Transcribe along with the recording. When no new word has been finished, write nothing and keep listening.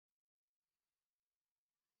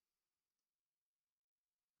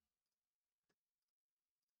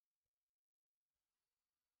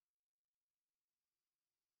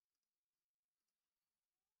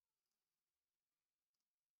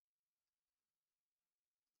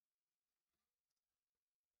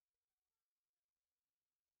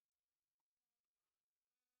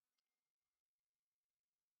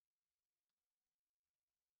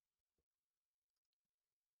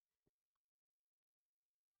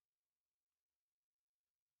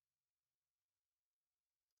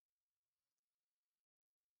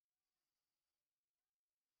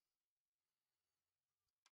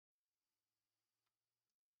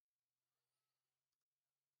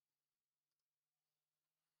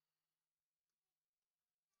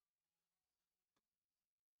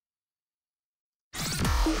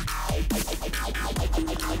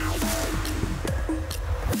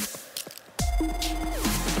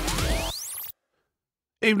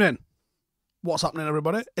Evening. What's happening,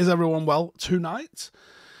 everybody? Is everyone well tonight?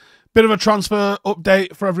 Bit of a transfer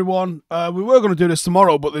update for everyone. We were going to do this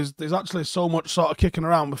tomorrow, but there's actually so much sort of kicking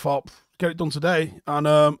around. We thought, get it done today,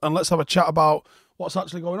 and let's have a chat about what's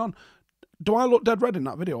actually going on. Do I look dead red in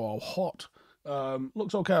that video or hot?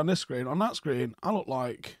 Looks okay on this screen. On that screen, I look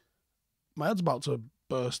like my head's about to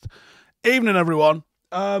burst. Evening, everyone.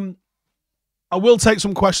 I will take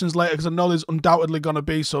some questions later because I know there's undoubtedly going to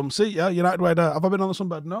be some. See, yeah, United way there. Have I been on the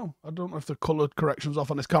sunbed? No. I don't know if the coloured correction's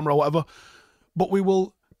off on this camera or whatever. But we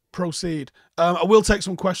will proceed. I will take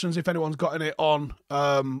some questions if anyone's got any on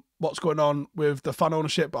what's going on with the fan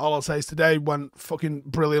ownership. But all I'll say is today went fucking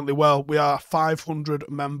brilliantly well. We are 500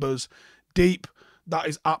 members deep. That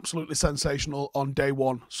is absolutely sensational on day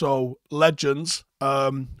one. So, legends.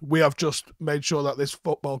 We have just made sure that this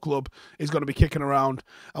football club is going to be kicking around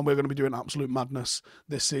and we're going to be doing absolute madness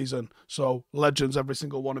this season. So, legends, every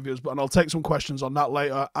single one of you. And I'll take some questions on that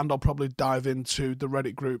later, and I'll probably dive into the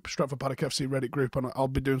Reddit group, Stretford Paddock FC Reddit group, and I'll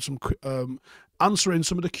be doing some answering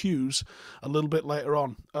some of the cues a little bit later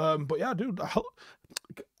on. But yeah, dude,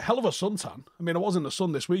 hell of a suntan. I mean, I was in the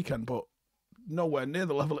sun this weekend, but nowhere near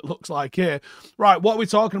the level it looks like here. Right, what are we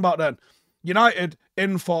talking about then? United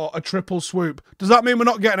in for a triple swoop. Does that mean we're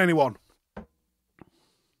not getting anyone?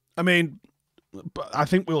 I mean, I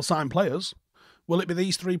think we'll sign players. Will it be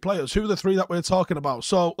these three players? Who are the three that we're talking about?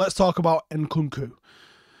 So let's talk about Nkunku.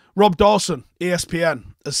 Rob Dawson,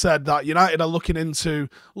 ESPN, has said that United are looking into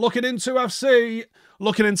FC,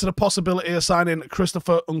 looking into the possibility of signing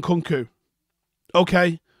Christopher Nkunku.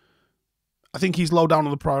 Okay. I think he's low down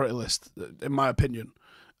on the priority list, in my opinion.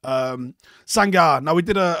 Sangare. Now, we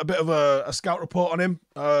did a bit of a scout report on him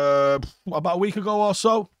about a week ago or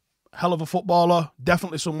so. Hell of a footballer.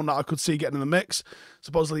 Definitely someone that I could see getting in the mix.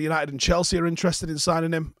 Supposedly United and Chelsea are interested in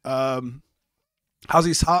signing him. Has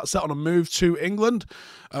his heart set on a move to England.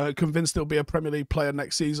 Convinced he'll be a Premier League player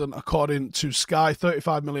next season, according to Sky.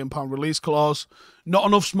 £35 million release clause. Not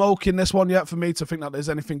enough smoke in this one yet for me to think that there's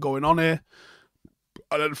anything going on here.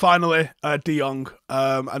 And then finally, De Jong,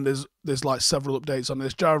 and there's like several updates on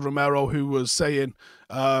this. Jared Romero, who was saying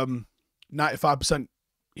 95%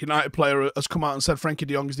 United player, has come out and said Frenkie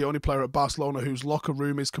De Jong is the only player at Barcelona whose locker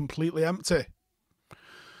room is completely empty.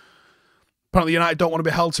 Apparently, United don't want to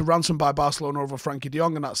be held to ransom by Barcelona over Frenkie De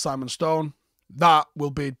Jong, and that's Simon Stone. That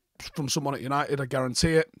will be from someone at United, I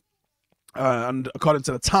guarantee it. And according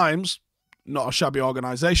to the Times, not a shabby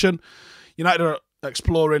organisation, United are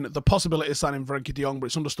exploring the possibility of signing Frenkie De Jong, but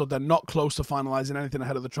it's understood they're not close to finalising anything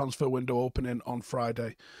ahead of the transfer window opening on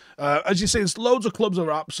Friday. As you see, loads of clubs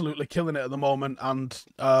are absolutely killing it at the moment and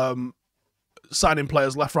signing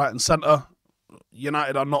players left, right and centre.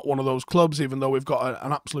 United are not one of those clubs, even though we've got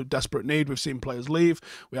an absolute desperate need. We've seen players leave.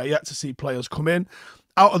 We are yet to see players come in.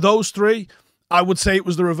 Out of those three, I would say it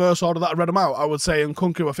was the reverse order that I read them out. I would say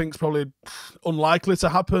Nkunku, I think, is probably unlikely to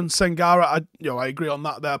happen. Sangare, I agree on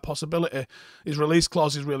that there possibility. His release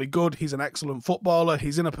clause is really good. He's an excellent footballer.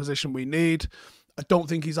 He's in a position we need. I don't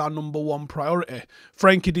think he's our number one priority.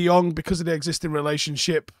 Frenkie De Jong, because of the existing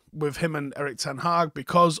relationship with him and Erik ten Hag,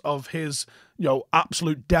 because of his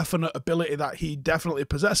absolute definite ability that he definitely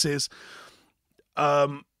possesses,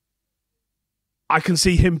 I can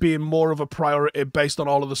see him being more of a priority based on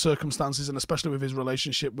all of the circumstances and especially with his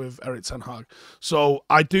relationship with Erik ten Hag. So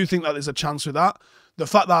I do think that there's a chance with that. The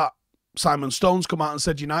fact that Simon Stone's come out and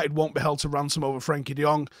said United won't be held to ransom over Frenkie De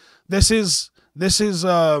Jong, this is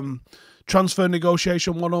transfer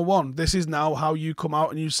negotiation 101. This is now how you come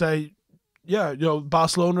out and you say, yeah,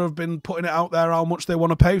 Barcelona have been putting it out there how much they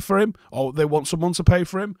want to pay for him, or they want someone to pay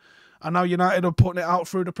for him. And now United are putting it out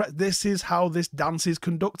through the press. This is how this dance is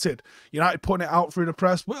conducted. United putting it out through the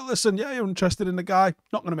press. Well, listen, yeah, you're interested in the guy.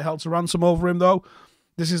 Not going to be held to ransom over him, though.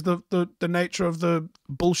 This is the nature of the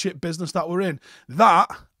bullshit business that we're in. That,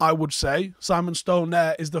 I would say, Simon Stone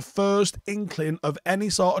there, is the first inkling of any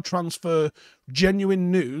sort of transfer, genuine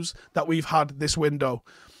news that we've had this window.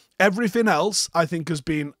 Everything else, I think, has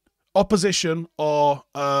been opposition or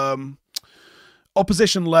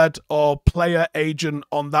opposition-led or player agent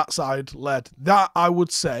on that side led. That, I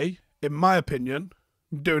would say, in my opinion,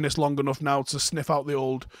 I'm doing this long enough now to sniff out the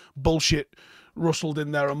old bullshit rustled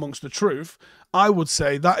in there amongst the truth, I would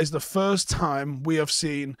say that is the first time we have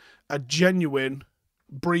seen a genuine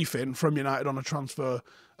briefing from United on a transfer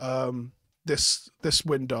this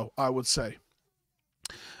window, I would say.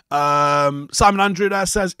 Simon Andrew there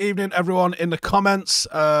says, evening everyone in the comments.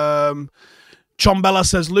 Chombella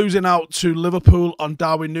says, losing out to Liverpool on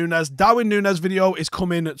Darwin Núñez. Darwin Núñez video is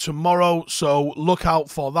coming tomorrow, so look out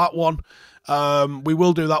for that one. We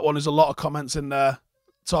will do that one. There's a lot of comments in there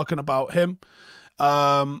talking about him.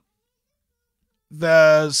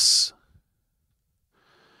 There's...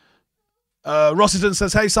 Rossington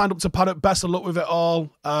says, hey, signed up to Paddock. Best of luck with it all.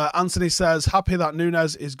 Anthony says, happy that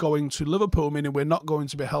Núñez is going to Liverpool, meaning we're not going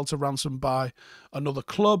to be held to ransom by another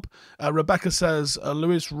club. Rebecca says,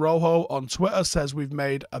 Luis Rojo on Twitter says, we've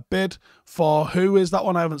made a bid for... Who is that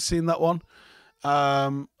one? I haven't seen that one.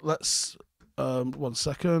 Let's... 1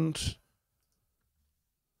 second.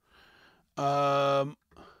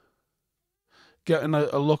 Getting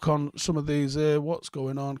a look on some of these here. What's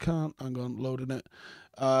going on? Hang on, loading it.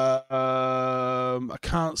 I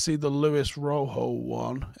can't see the Luis Rojo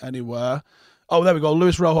one anywhere. Oh, there we go.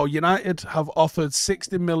 Luis Rojo. United have offered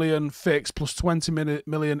 60 million fixed plus 20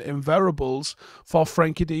 million in variables for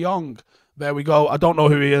Frenkie De Jong. There we go. I don't know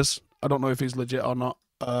who he is. I don't know if he's legit or not.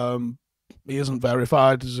 He isn't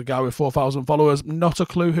verified. There's a guy with 4,000 followers. Not a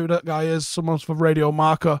clue who that guy is. Someone's for Radio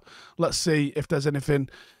Marker. Let's see if there's anything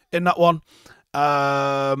in that one.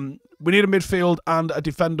 We need a midfield and a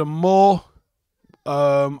defender more.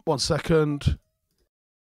 1 second.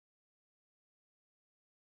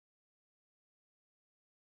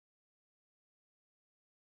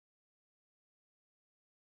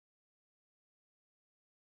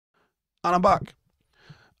 And I'm back.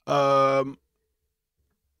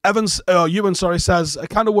 Ewan, says, I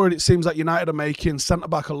kind of worried it seems that United are making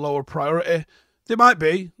centre-back a lower priority. They might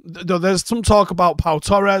be. There's some talk about Pau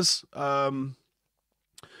Torres. There's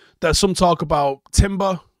some talk about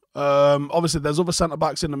Timber. Obviously, there's other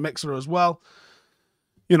centre-backs in the mixer as well.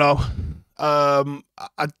 You know, I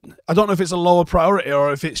don't know if it's a lower priority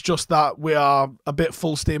or if it's just that we are a bit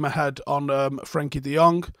full steam ahead on Frenkie De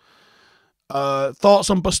Jong. Thoughts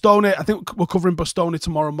on Bastoni? I think we're covering Bastoni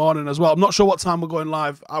tomorrow morning as well. I'm not sure what time we're going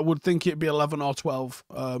live. I would think it'd be 11 or 12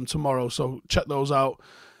 tomorrow, so check those out.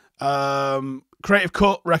 Creative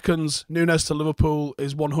Cut reckons Núñez to Liverpool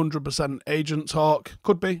is 100% agent talk.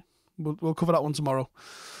 Could be. We'll cover that one tomorrow.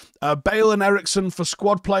 Bale and Ericsson for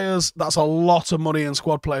squad players. That's a lot of money in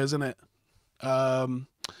squad players, isn't it?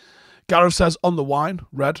 Gareth says, on the wine.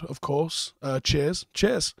 Red, of course. Cheers.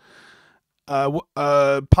 Cheers.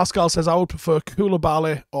 Pascal says, I would prefer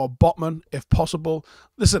Koulibaly or Botman if possible.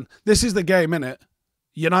 Listen, this is the game, innit?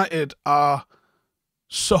 United are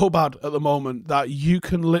so bad at the moment that you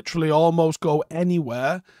can literally almost go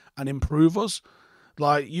anywhere and improve us.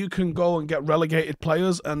 Like, you can go and get relegated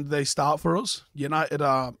players and they start for us. United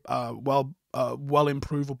are well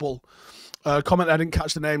improvable. Comment I didn't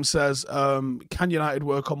catch the name says, can United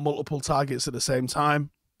work on multiple targets at the same time?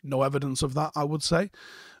 No evidence of that, I would say.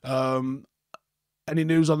 Any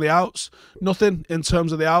news on the outs? Nothing in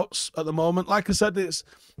terms of the outs at the moment. Like I said,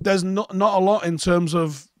 there's not a lot in terms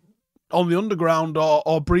of on the underground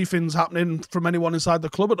or briefings happening from anyone inside the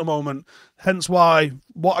club at the moment. Hence why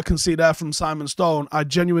what I can see there from Simon Stone, I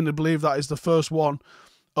genuinely believe that is the first one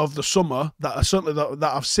of the summer that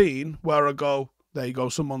I've seen where I go, there you go,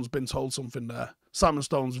 someone's been told something there. Simon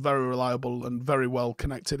Stone's very reliable and very well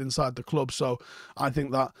connected inside the club. So I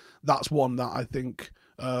think that's one that I think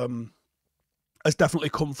has definitely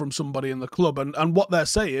come from somebody in the club. And what they're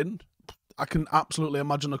saying, I can absolutely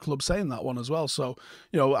imagine a club saying that one as well. So,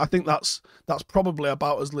 you know, I think that's probably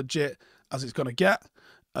about as legit as it's going to get.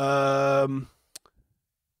 Paul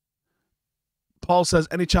says,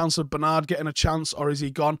 any chance of Bernard getting a chance or is he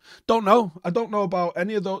gone? Don't know. I don't know about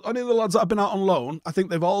any of the lads that have been out on loan. I think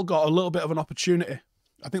they've all got a little bit of an opportunity.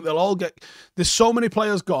 I think they'll all get... There's so many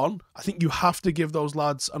players gone. I think you have to give those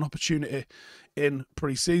lads an opportunity in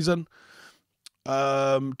pre-season. Do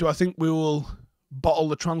I think we will bottle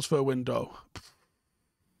the transfer window?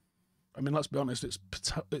 I mean, let's be honest, it's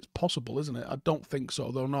possible, isn't it? I don't think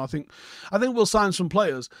so, though. No, I think we'll sign some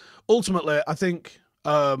players. Ultimately, I think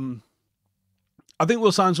we'll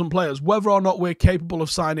sign some players. Whether or not we're capable of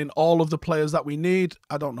signing all of the players that we need,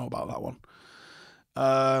 I don't know about that one.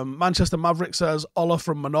 Manchester Maverick says, Ola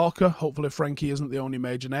from Menorca. Hopefully Frenkie isn't the only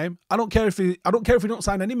major name. I don't care if we don't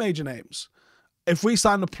sign any major names. If we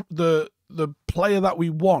sign the player that we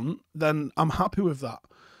want, then I'm happy with that.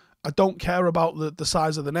 I don't care about the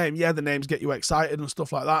size of the name. Yeah, the names get you excited and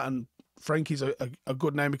stuff like that, and Frenkie's a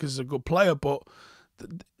good name because he's a good player, but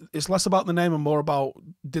it's less about the name and more about,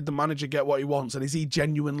 did the manager get what he wants, and is he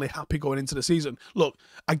genuinely happy going into the season? Look,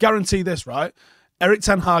 I guarantee this, right? Eric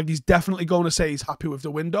Ten Hag is definitely going to say he's happy with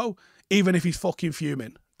the window, even if he's fucking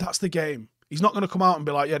fuming. That's the game. He's not going to come out and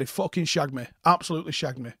be like, yeah, they fucking shagged me. Absolutely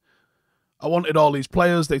shagged me. I wanted all these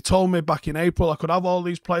players. They told me back in April I could have all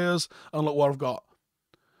these players, and look what I've got.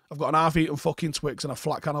 I've got an half-eaten fucking Twix and a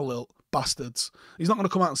flat can of Lilt. Bastards. He's not going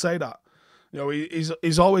to come out and say that. You know,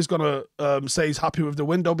 he's always going to say he's happy with the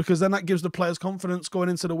window, because then that gives the players confidence going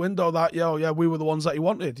into the window that, yeah, we were the ones that he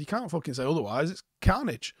wanted. You can't fucking say otherwise. It's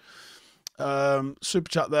carnage. Super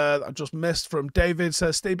chat there that I just missed from David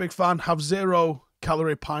says, Steve, big fan, have 0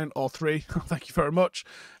 calorie pint or 3. Thank you very much.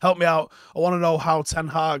 Help me out. I want to know how Ten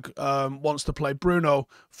Hag wants to play Bruno,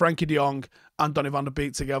 Frenkie De Jong and Donny van de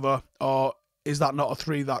Beek together, or is that not a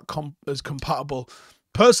 3 that is compatible?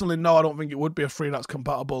 Personally, no, I don't think it would be a 3 that's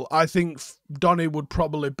compatible. I think Donny would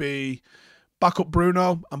probably be backup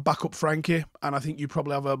Bruno and backup Frenkie, and I think you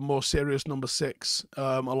probably have a more serious number 6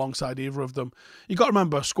 alongside either of them. You got to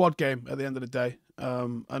remember, squad game at the end of the day,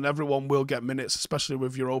 and everyone will get minutes, especially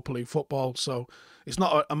with Europa League football, so it's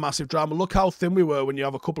not a massive drama. Look how thin we were when you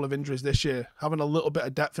have a couple of injuries this year. Having a little bit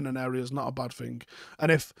of depth in an area is not a bad thing.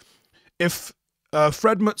 And if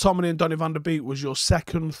Fred McTominay and Donny van de Beek was your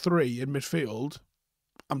second 3 in midfield,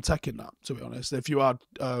 I'm taking that, to be honest. If you had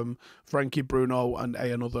Frenkie, Bruno, and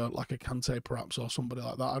another, like a Kante perhaps, or somebody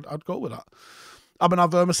like that, I'd go with that.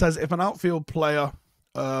 Abhinav Verma says, if an outfield player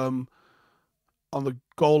on the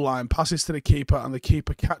goal line passes to the keeper and the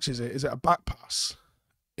keeper catches it, is it a back pass,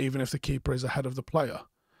 even if the keeper is ahead of the player?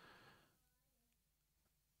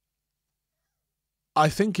 I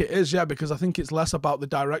think it is, yeah, because I think it's less about the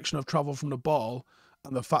direction of travel from the ball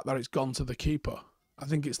and the fact that it's gone to the keeper. I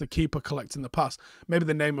think it's the keeper collecting the pass. Maybe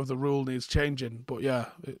the name of the rule needs changing, but yeah,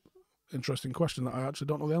 interesting question that I actually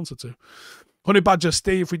don't know the answer to. Honey Badger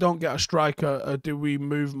Steve, if we don't get a striker, do we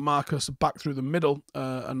move Marcus back through the middle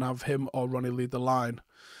and have him or Ronnie lead the line?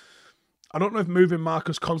 I don't know if moving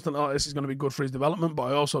Marcus constantly like this is going to be good for his development, but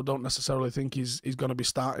I also don't necessarily think he's going to be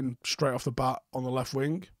starting straight off the bat on the left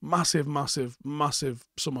wing. Massive, massive, massive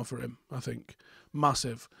summer for him, I think.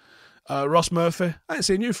 Massive. Ross Murphy, I ain't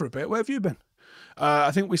seen you for a bit. Where have you been?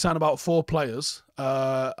 I think we signed about 4 players.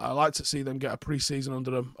 I like to see them get a pre-season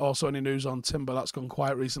under them. Also, any news on Timber? That's gone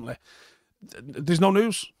quiet recently. There's no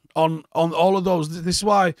news on all of those. This is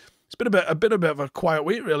why it's been a bit of a quiet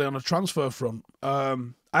week, really, on the transfer front.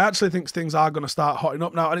 I actually think things are going to start hotting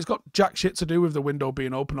up now, and it's got jack shit to do with the window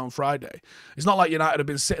being open on Friday. It's not like United have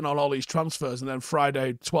been sitting on all these transfers, and then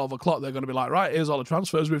Friday, 12 o'clock, they're going to be like, right, here's all the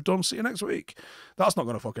transfers we've done, see you next week. That's not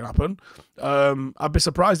going to fucking happen. I'd be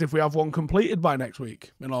surprised if we have one completed by next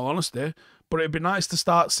week, in all honesty, but it'd be nice to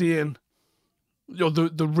start seeing, you know,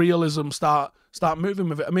 the realism start moving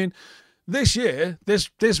with it. I mean, this year,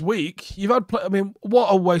 this week, you've had... I mean, what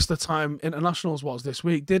a waste of time internationals was this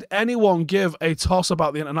week. Did anyone give a toss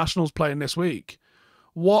about the internationals playing this week?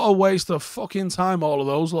 What a waste of fucking time all of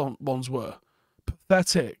those ones were.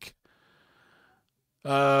 Pathetic.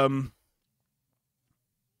 Absolutely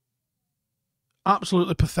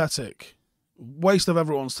pathetic. Waste of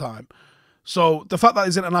everyone's time. So the fact that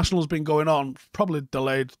his international's been going on probably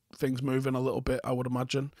delayed things moving a little bit, I would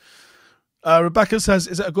imagine. Rebecca says,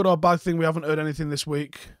 is it a good or bad thing we haven't heard anything this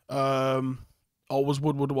week? Or was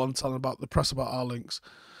Woodward one telling about the press about our links?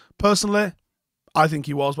 Personally, I think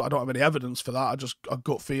he was, but I don't have any evidence for that. I just a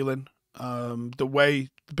gut feeling. The way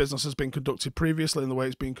the business has been conducted previously and the way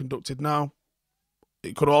it's being conducted now,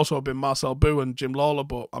 it could also have been Marcel Bou and Jim Lawler,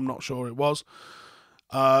 but I'm not sure it was.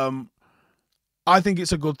 I think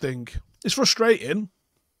it's a good thing. It's frustrating.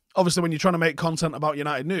 Obviously, when you're trying to make content about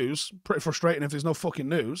United news, pretty frustrating if there's no fucking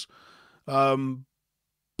news.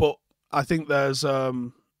 But I think there's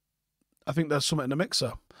something in the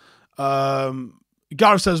mixer.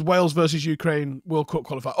 Gareth says Wales versus Ukraine World Cup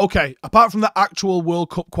qualifier. Okay, apart from the actual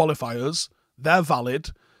World Cup qualifiers, they're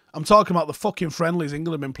valid. I'm talking about the fucking friendlies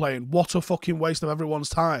England have been playing. What a fucking waste of everyone's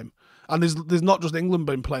time. And there's not just England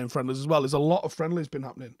been playing friendlies as well. There's a lot of friendlies been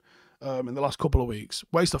happening in the last couple of weeks.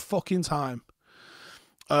 Waste of fucking time.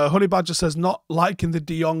 Honey Badger says not liking the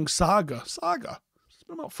De Jong saga. Saga? It's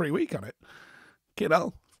been about 3 weeks on it. Get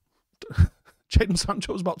hell. Jadon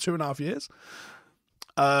Sancho was about 2.5 years.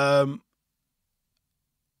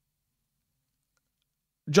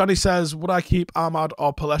 Johnny says, would I keep Ahmad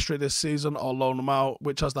or Palestri this season or loan them out?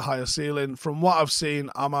 Which has the higher ceiling? From what I've seen,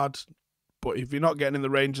 Ahmad. But if you're not getting in the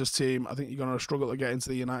Rangers team, I think you're going to struggle to get into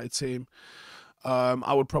the United team.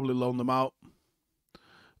 I would probably loan them out.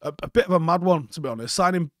 A bit of a mad one, to be honest.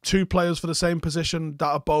 Signing 2 players for the same position that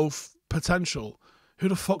are both potential. Who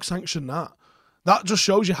the fuck sanctioned that? That just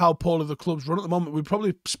shows you how poorly the club's run at the moment. We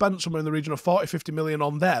probably spent somewhere in the region of 40, 50 million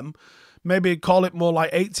on them. Maybe call it more like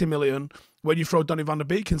 80 million when you throw Donny van de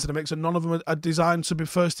Beek into the mix, and none of them are designed to be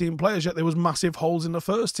first-team players, yet there was massive holes in the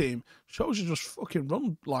first team. Shows you just fucking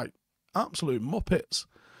run like absolute muppets.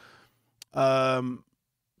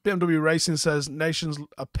 BMW Racing says nations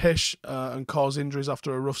are pish and cause injuries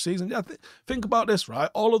after a rough season. Yeah, think about this, right?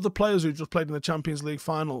 All of the players who just played in the Champions League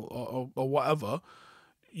final or whatever,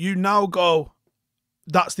 you now go,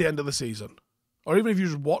 that's the end of the season. Or even if you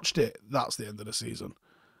just watched it, that's the end of the season.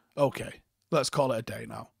 Okay, let's call it a day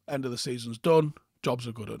now. End of the season's done. Jobs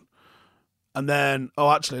are good. And then,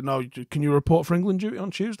 oh, actually, no, can you report for England duty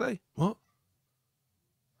on Tuesday? What?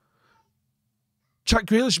 Jack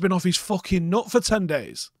Grealish has been off his fucking nut for 10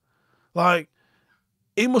 days. Like,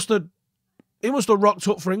 he must have rocked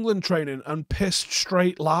up for England training and pissed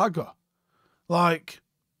straight lager. Like,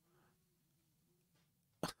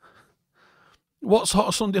 what sort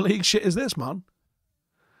of Sunday League shit is this, man?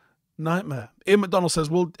 Nightmare. Ian McDonald says,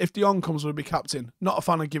 well, if De Jong comes, we'll be captain. Not a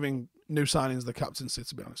fan of giving new signings the captaincy,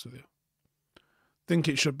 to be honest with you. Think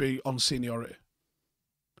it should be on seniority.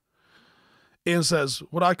 Ian says,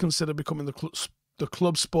 would I consider becoming the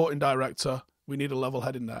club sporting director? We need a level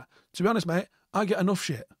head in there. To be honest, mate, I get enough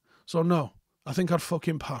shit. So no, I think I'd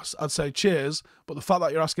fucking pass. I'd say cheers, but the fact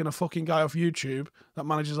that you're asking a fucking guy off YouTube that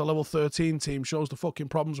manages a level 13 team shows the fucking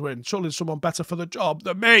problems we're in. Surely there's someone better for the job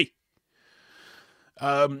than me.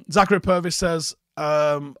 Zachary Purvis says,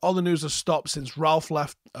 all the news has stopped since Ralph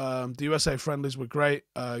left. The USA friendlies were great.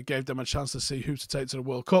 Gave them a chance to see who to take to the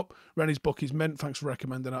World Cup. Rennie's book is mint. Thanks for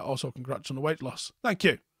recommending it. Also, congrats on the weight loss. Thank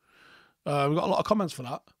you. We've got a lot of comments for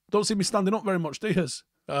that. Don't see me standing up very much, do you?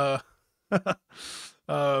 Got a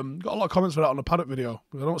lot of comments for that on the paddock video.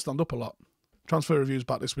 I don't stand up a lot. Transfer reviews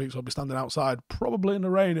back this week, so I'll be standing outside, probably in the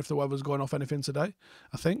rain if the weather's going off anything today,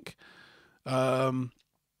 I think.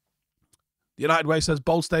 United Way says,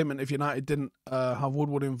 bold statement, if United didn't have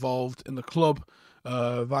Woodward involved in the club,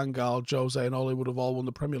 Van Gaal, Jose and Ole would have all won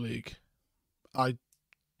the Premier League. I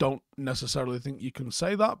don't necessarily think you can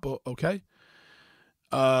say that, but okay.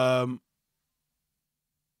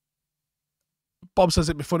 Bob says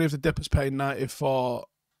it'd be funny if the Dippers paid 90 for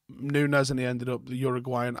Nunes and he ended up the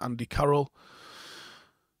Uruguayan Andy Carroll.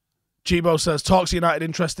 Chibo says, talks United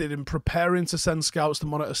interested in preparing to send scouts to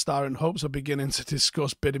monitor Star in hopes of beginning to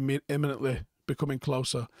discuss bidding imminently, becoming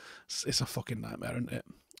closer. It's a fucking nightmare, isn't it?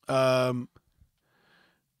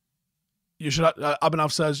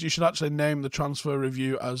 Abhinav says, you should actually name the transfer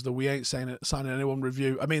review as the we ain't signing anyone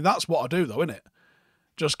review. I mean, that's what I do, though, isn't it?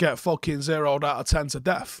 Just get fucking 0'd out of 10 to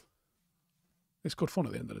death. It's good fun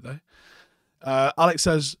at the end of the day. Alex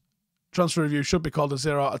says, transfer review should be called a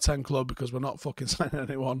 0 out of 10 club because we're not fucking signing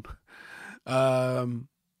anyone.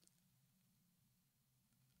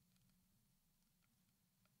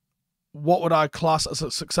 What would I class as a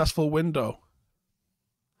successful window?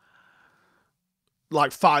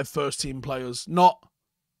 Like 5 first-team players. Not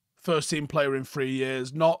first-team player in 3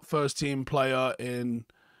 years. Not first-team player in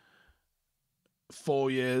 4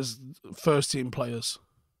 years. First-team players.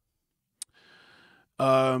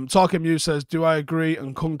 Talking Mew says, do I agree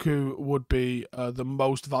Nkunku would be the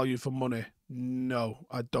most value for money? No,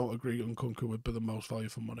 I don't agree Nkunku would be the most value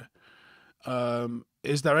for money.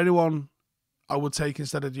 Is there anyone I would take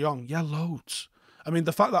instead of De Jong? Yeah, loads. I mean,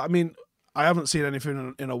 the fact that, I haven't seen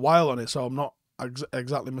anything in a while on it, so I'm not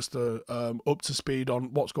exactly Mr. Up to speed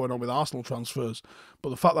on what's going on with Arsenal transfers. But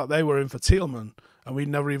the fact that they were in for Tielemans and we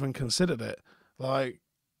never even considered it, like,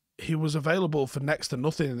 he was available for next to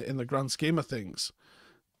nothing in the grand scheme of things.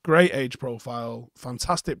 Great age profile,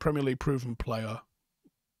 fantastic Premier League proven player,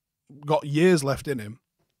 got years left in him.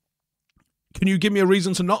 Can you give me a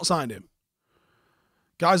reason to not sign him?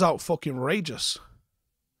 Guy's out fucking rageous.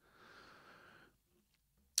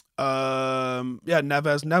 Yeah,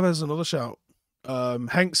 Neves another shout.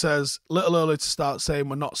 Hank says, little early to start saying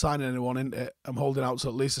we're not signing anyone, isn't it? I'm holding out till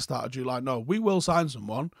at least the start of July. No, we will sign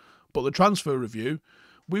someone, but the transfer review,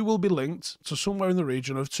 we will be linked to somewhere in the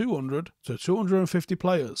region of 200 to 250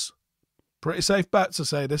 players. Pretty safe bet to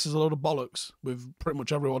say this is a load of bollocks with pretty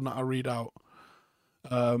much everyone that I read out.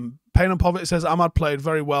 Pain and Poverty says, Ahmad played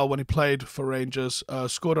very well when he played for Rangers.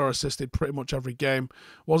 Scored or assisted pretty much every game.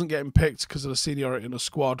 Wasn't getting picked because of the seniority in the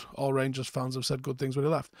squad. All Rangers fans have said good things when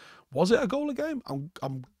he left. Was it a goal a game? I'm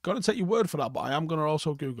going to take your word for that, but I am going to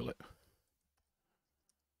also Google it.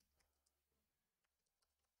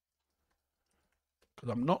 Because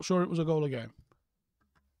I'm not sure it was a goal a game.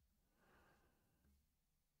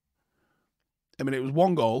 I mean, it was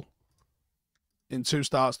 1 goal in 2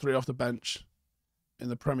 starts, 3 off the bench in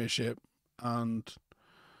the Premiership, and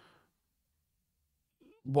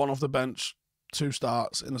 1 off the bench, 2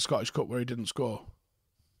 starts in the Scottish Cup where he didn't score.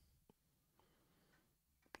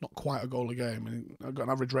 Not quite a goal a game. I mean, I got an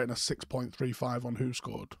average rating of 6.35 on who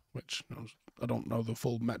scored, which, you know, I don't know the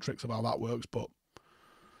full metrics of how that works, but,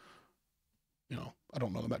 you know, I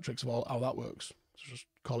don't know the metrics of how that works. So just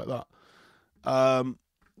call it that.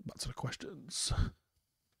 Back to the questions.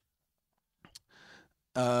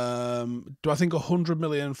 Do I think 100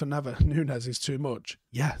 million for Nunez is too much?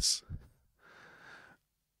 Yes.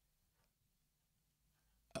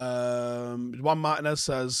 Juan Martinez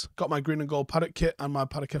says, got my green and gold paddock kit and my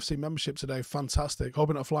Paddock FC membership today. Fantastic.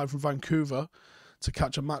 Hoping to fly from Vancouver to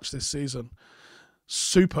catch a match this season.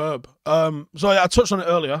 Superb. So yeah, I touched on it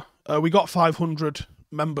earlier. We got 500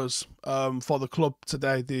 members for the club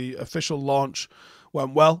today. The official launch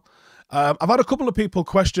went well. I've had a couple of people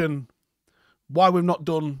question why we've not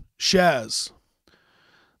done shares.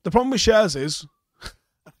 The problem with shares is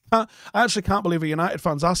I actually can't believe a United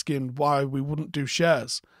fan's asking why we wouldn't do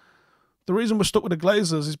shares. The reason we're stuck with the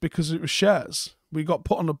Glazers is because it was shares. We got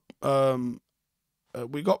put on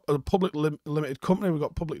we got a public limited company. We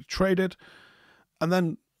got publicly traded, and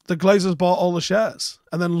then the Glazers bought all the shares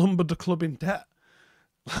and then lumbered the club in debt.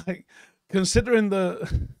 Like, considering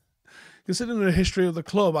the history of the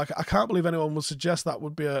club, I can't believe anyone would suggest that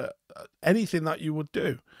would be anything that you would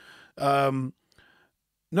do.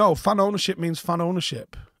 No, fan ownership means fan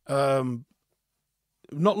ownership.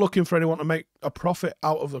 Not looking for anyone to make a profit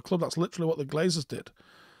out of the club. That's literally what the Glazers did.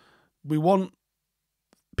 We want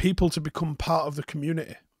people to become part of the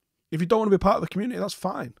community. If you don't want to be part of the community, that's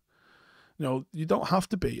fine. You know, you don't have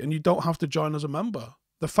to be, and you don't have to join as a member.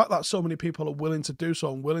 The fact that so many people are willing to do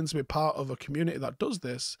so and willing to be part of a community that does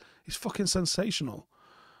this is fucking sensational.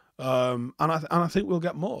 And I think we'll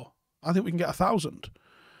get more. I think we can get 1,000.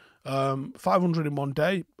 500 in one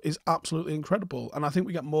day is absolutely incredible, and I think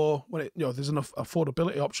we get more when there's an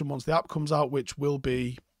affordability option once the app comes out, which will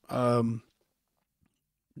be a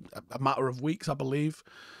matter of weeks, I believe,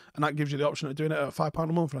 and that gives you the option of doing it at £5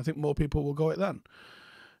 a month, and I think more people will go it then.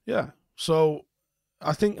 Yeah, so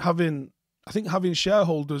I think having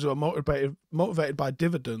shareholders who are motivated by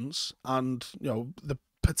dividends and the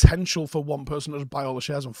potential for one person to just buy all the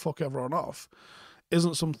shares and fuck everyone off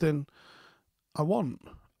isn't something I want.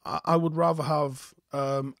 I would rather have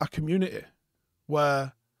a community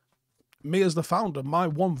where me as the founder, my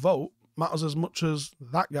one vote matters as much as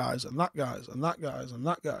that guy's and that guy's and that guy's and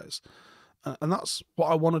that guy's. And that's what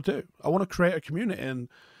I want to do. I want to create a community. And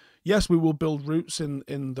yes, we will build roots in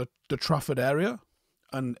the Trafford area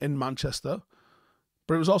and in Manchester.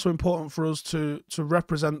 But it was also important for us to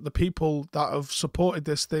represent the people that have supported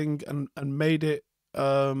this thing and made it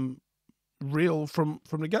real from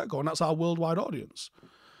the get-go. And that's our worldwide audience.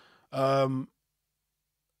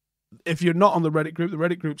 If you're not on the Reddit group, the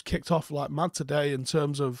Reddit group's kicked off like mad today in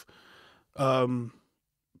terms of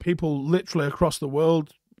people literally across the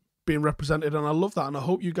world being represented, and I love that. And I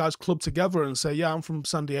hope you guys club together and say, yeah, I'm from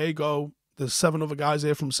San Diego. There's 7 other guys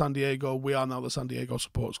here from San Diego. We are now the San Diego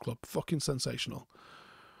Supporters Club. Fucking sensational.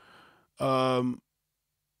 And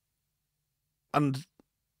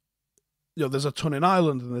there's a ton in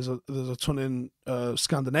Ireland, and there's a ton in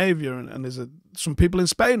Scandinavia, and there's some people in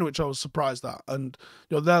Spain, which I was surprised at, and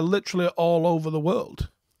they're literally all over the world.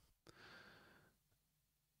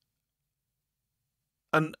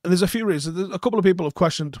 And there's a few reasons. There's a couple of people have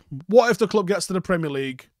questioned, what if the club gets to the Premier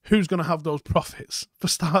League? Who's going to have those profits? For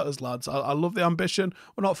starters, lads, I love the ambition.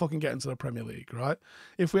 We're not fucking getting to the Premier League, right?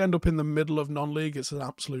 If we end up in the middle of non-league, it's an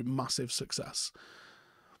absolute massive success.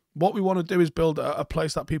 What we want to do is build a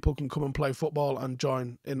place that people can come and play football and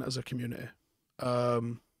join in as a community.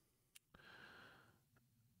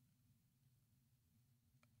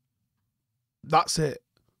 That's it.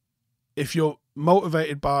 If you're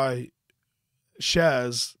motivated by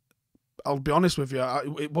shares, I'll be honest with you, I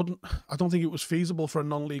don't think it was feasible for a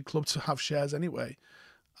non-league club to have shares anyway.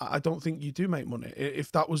 I don't think you do make money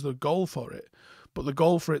if that was the goal for it. But the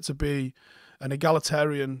goal for it to be an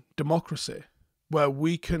egalitarian democracy where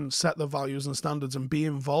we can set the values and standards and be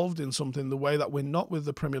involved in something the way that we're not with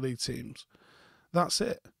the Premier League teams. That's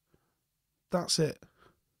it. That's it.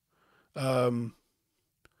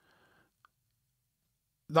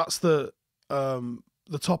 That's the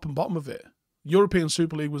top and bottom of it. European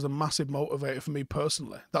Super League was a massive motivator for me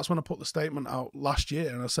personally. That's when I put the statement out last year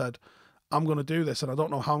and I said, I'm going to do this and I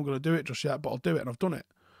don't know how I'm going to do it just yet, but I'll do it, and I've done it.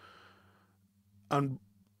 And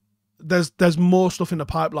there's more stuff in the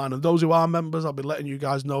pipeline, and those who are members, I'll be letting you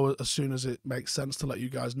guys know as soon as it makes sense to let you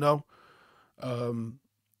guys know.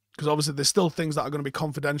 Because obviously there's still things that are going to be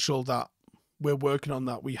confidential that we're working on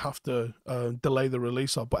that we have to delay the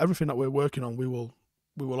release of. But everything that we're working on, we will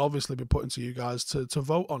obviously be putting to you guys to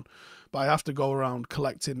vote on. But I have to go around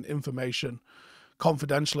collecting information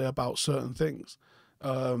confidentially about certain things.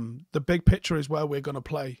 The big picture is where we're going to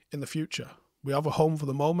play in the future. We have a home for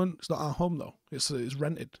the moment. It's not our home though. It's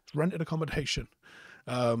rented. It's rented accommodation.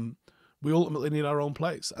 We ultimately need our own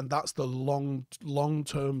place, and that's the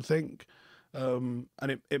long-term thing. And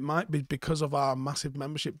it might be because of our massive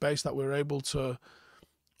membership base that we're able to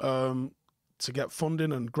get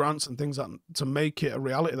funding and grants and things to make it a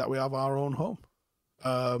reality that we have our own home.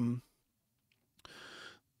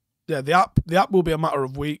 Yeah, the app will be a matter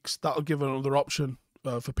of weeks. That'll give another option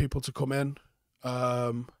for people to come in.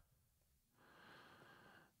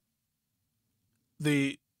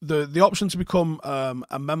 The option to become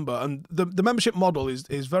a member, and the membership model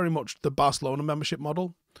is very much the Barcelona membership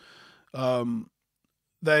model.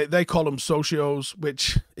 They call them socios,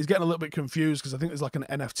 which is getting a little bit confused because I think there's like an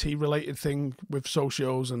NFT related thing with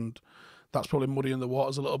socios, and that's probably muddying the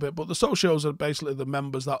waters a little bit. But the socios are basically the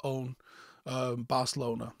members that own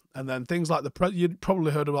Barcelona, and then things like you'd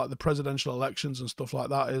probably heard about the presidential elections and stuff like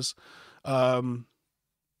that. Is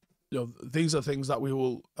these are things that we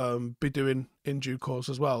will be doing in due course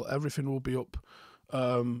as well. Everything will be up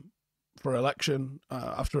for election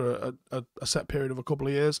after a set period of a couple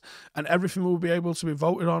of years, and everything will be able to be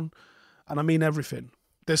voted on. And I mean everything.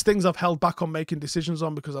 There's things I've held back on making decisions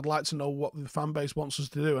on because I'd like to know what the fan base wants us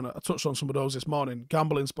to do, and I touched on some of those this morning.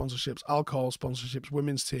 Gambling sponsorships, alcohol sponsorships,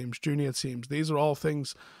 women's teams, junior teams. These are all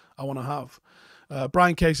things I want to have.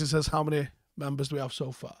 Brian Casey says, how many members do we have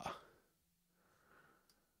so far?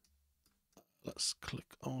 Let's click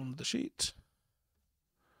on the sheet.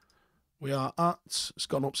 We are at, it's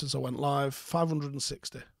gone up since I went live,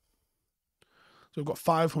 560. So we've got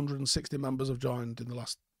 560 members have joined in the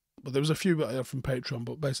last, but there was a few from Patreon,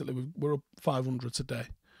 but basically we're up 500 today.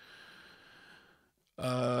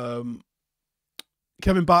 Kevin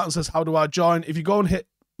Barton says, how do I join? If you go and hit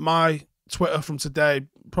my Twitter from today,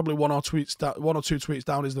 probably one or two tweets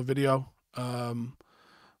down is the video.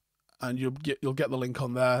 And you'll get the link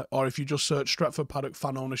on there. Or if you just search Stretford Paddock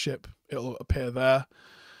fan ownership, it'll appear there.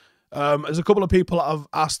 There's a couple of people that have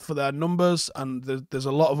asked for their numbers, and there's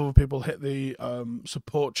a lot of other people hit the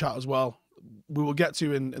support chat as well. We will get to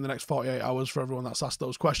you in the next 48 hours for everyone that's asked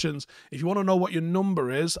those questions. If you want to know what your number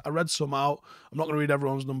is, I read some out. I'm not going to read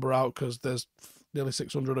everyone's number out because there's nearly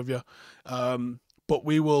 600 of you. But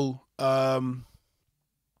we will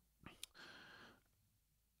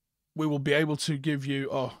be able to give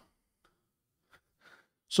you...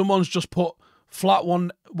 Someone's just put flat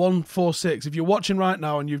 146. If you're watching right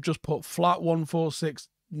now and you've just put flat 146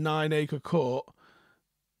 9-acre court,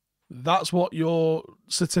 that's what your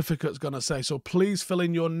certificate's going to say. So please fill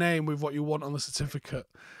in your name with what you want on the certificate.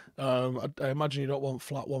 I imagine you don't want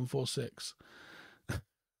flat 146.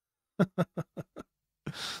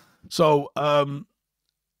 So,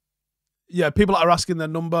 yeah, people that are asking their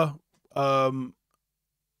number,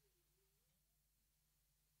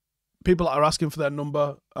 people that are asking for their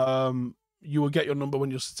number, you will get your number when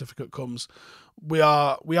your certificate comes. We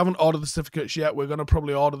haven't ordered the certificates yet. We're going to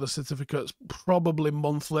probably order the certificates probably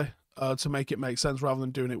monthly to make it make sense rather than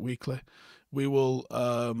doing it weekly. We will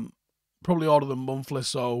probably order them monthly,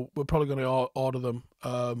 so we're probably going to order them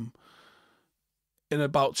in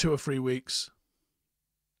about 2 or 3 weeks.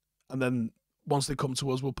 And then once they come to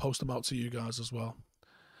us, we'll post them out to you guys as well.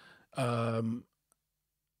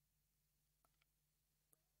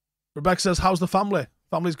 Rebecca says, how's the family?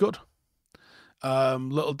 Family's good.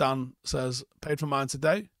 Little Dan says, paid for mine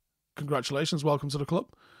today. Congratulations. Welcome to the club.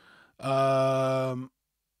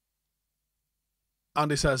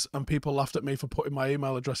 Andy says, and people laughed at me for putting my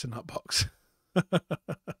email address in that box.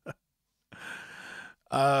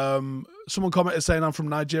 Someone commented saying, I'm from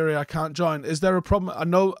Nigeria, I can't join. Is there a problem? I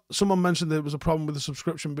know someone mentioned there was a problem with the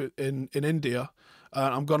subscription in India.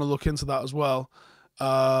 I'm going to look into that as well.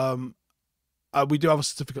 We do have a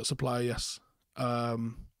certificate supplier, yes.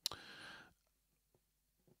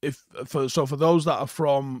 For those that are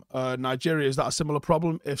from Nigeria, is that a similar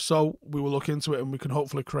problem? If so, we will look into it and we can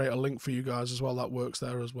hopefully create a link for you guys as well that works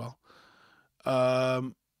there as well.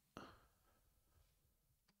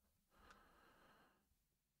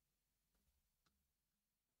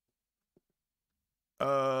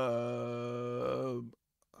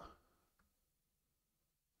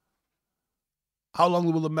 How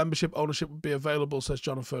long will the membership ownership be available, says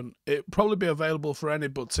Jonathan? It'll probably be available for any,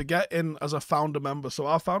 but to get in as a founder member, so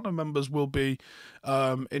our founder members will be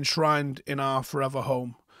enshrined in our forever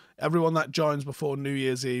home. Everyone that joins before New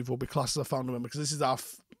Year's Eve will be classed as a founder member because this is our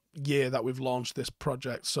year that we've launched this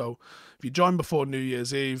project. So if you join before New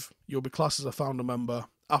Year's Eve, you'll be classed as a founder member.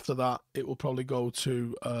 After that, it will probably go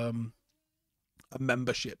to a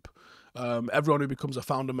membership. Everyone who becomes a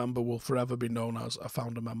founder member will forever be known as a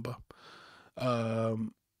founder member.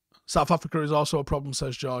 South Africa is also a problem,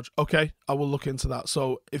 says George. Okay, I will look into that.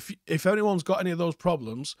 So if anyone's got any of those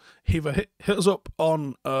problems, either hit us up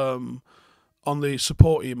on the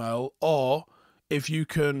support email, or if you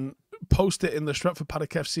can post it in the Stretford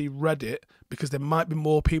Paddock FC Reddit because there might be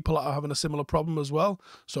more people that are having a similar problem as well.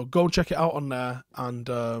 So go and check it out on there, and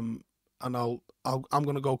I'm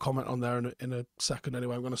going to go comment on there in a second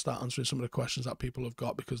anyway. I'm going to start answering some of the questions that people have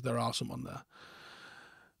got because there are some on there.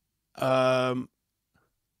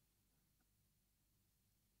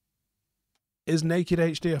 Is Naked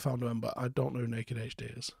HD a founder member? I don't know who Naked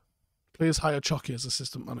HD is. Please hire Chucky as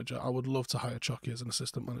assistant manager. I would love to hire Chucky as an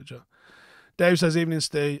assistant manager. Dave says, evening,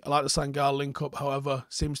 Steve. I like the Sangare link up, however,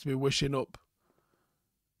 seems to be wishing up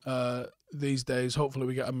these days. Hopefully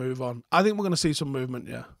we get a move on. I think we're going to see some movement,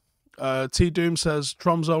 yeah. T Doom says,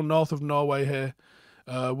 Tromso, north of Norway here.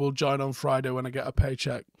 We'll join on Friday when I get a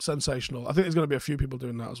paycheck. Sensational. I think there's going to be a few people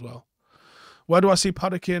doing that as well. Where do I see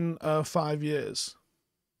Paddock in 5 years?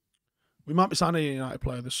 We might be signing a United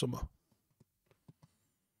player this summer.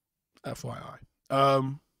 FYI.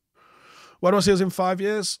 Where do I see us in 5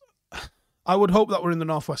 years? I would hope that we're in the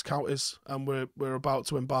Northwest Counties and we're about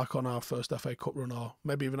to embark on our first FA Cup run, or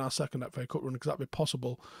maybe even our second FA Cup run, because that'd be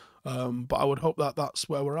possible. But I would hope that that's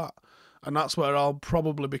where we're at. And that's where I'll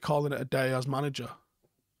probably be calling it a day as manager.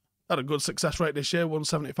 Had a good success rate this year, won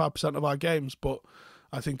 75% of our games, but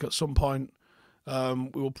I think at some point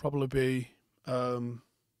we will probably be...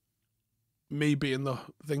 me being the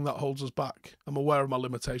thing that holds us back. I'm aware of my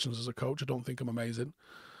limitations as a coach. I don't think I'm amazing.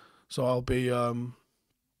 So I'll be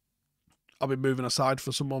moving aside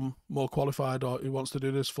for someone more qualified or who wants to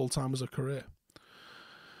do this full time as a career.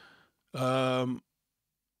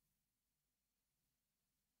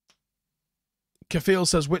 Kafil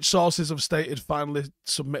says, which sources have stated finally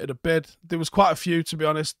submitted a bid? There was quite a few, to be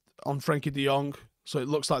honest, on Frenkie De Jong. So it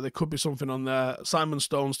looks like there could be something on there. Simon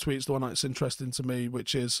Stone's tweet's the one that's interesting to me,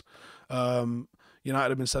 which is United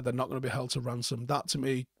have been said they're not going to be held to ransom. That, to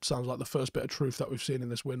me, sounds like the first bit of truth that we've seen in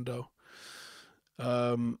this window.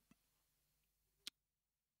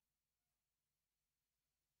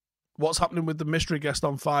 What's happening with the mystery guest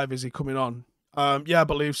on 5? Is he coming on? Yeah, I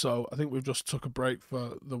believe so. I think we've just took a break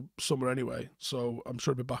for the summer anyway, so I'm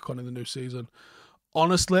sure he'll be back on in the new season.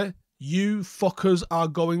 Honestly, you fuckers are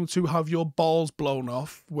going to have your balls blown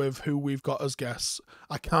off with who we've got as guests.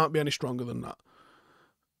 I can't be any stronger than that.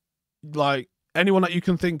 Like, anyone that you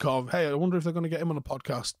can think of, hey, I wonder if they're going to get him on a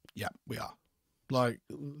podcast. Yeah, we are. Like,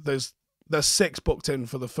 there's 6 booked in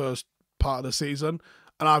for the first part of the season,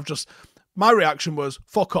 and my reaction was,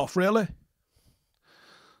 fuck off, really?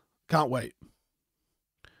 Can't wait.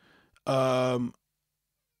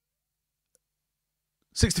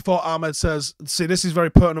 64 Ahmed says, see, this is a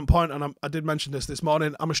very pertinent point, and I did mention this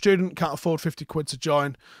morning. I'm a student, can't afford 50 quid to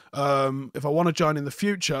join. If I want to join in the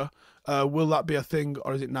future, will that be a thing,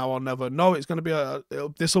 or is it now or never? No, it's going to be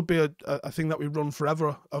this will be a thing that we run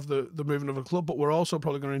forever of the movement of a club, but we're also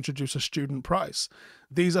probably going to introduce a student price.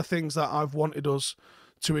 These are things that I've wanted us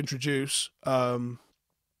to introduce.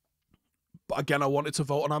 But again, I wanted to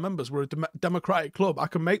vote on our members. We're a democratic club. I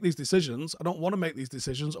can make these decisions. I don't want to make these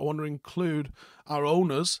decisions. I want to include our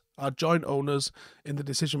owners, our joint owners, in the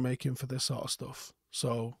decision-making for this sort of stuff.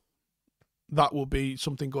 So that will be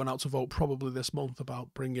something going out to vote probably this month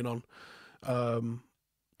about bringing on a,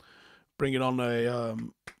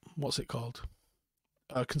 what's it called?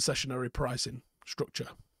 A concessionary pricing structure.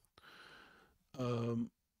 My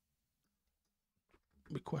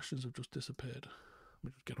questions have just disappeared. Let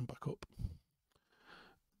me just get them back up.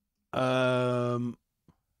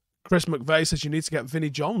 Chris McVeigh says you need to get Vinnie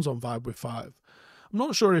Jones on Vibe with 5. I'm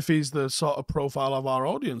not sure if he's the sort of profile of our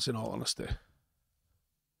audience, in all honesty.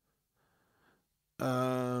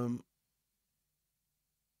 Blue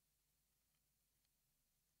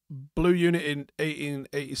Unit in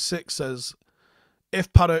 1886 says,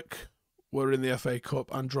 if Paddock were in the FA Cup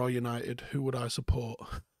and draw United, who would I support?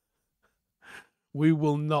 We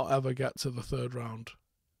will not ever get to the 3rd round.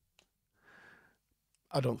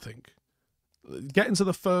 I don't think. Getting to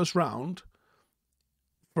the 1st round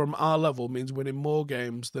from our level means winning more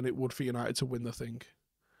games than it would for United to win the thing.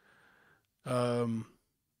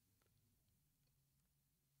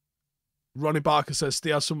 Ronnie Barker says,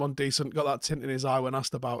 Steve has someone decent, got that tint in his eye when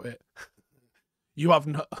asked about it. You have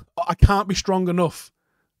no... I can't be strong enough.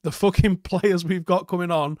 The fucking players we've got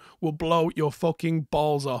coming on will blow your fucking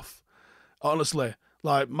balls off. Honestly.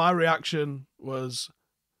 Like, my reaction was,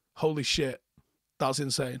 holy shit. That's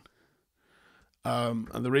insane. And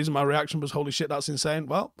the reason my reaction was, holy shit, that's insane.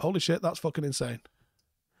 Well, holy shit, that's fucking insane.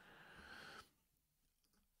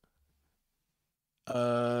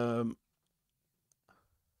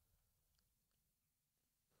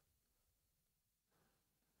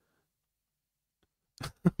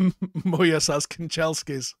 Moya says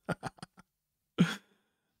Kanchelskis.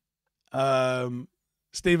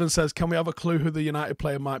 Stephen says, can we have a clue who the United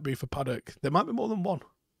player might be for Paddock? There might be more than one.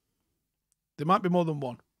 There might be more than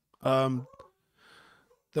one.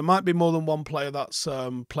 There might be more than one player that's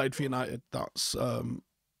played for United that's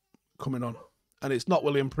coming on. And it's not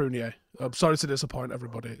William Prunier. I'm sorry to disappoint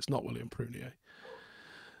everybody. It's not William Prunier.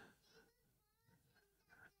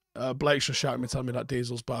 Blake's just shouting me, telling me that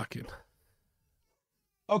Diesel's barking.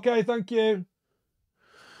 Okay, thank you.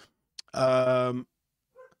 I'm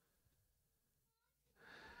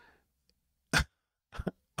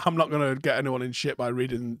not going to get anyone in shit by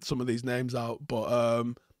reading some of these names out, but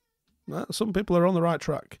some people are on the right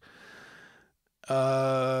track.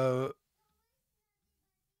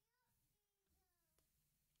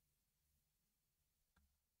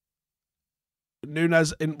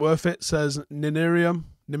 Nunez isn't worth it, says Nimirium.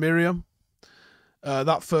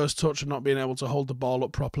 That first touch and not being able to hold the ball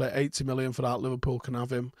up properly, 80 million for that. Liverpool can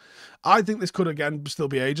have him. I think this could again still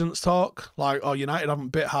be agents talk. Like, oh, United haven't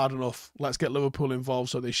bit hard enough. Let's get Liverpool involved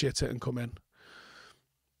so they shit it and come in.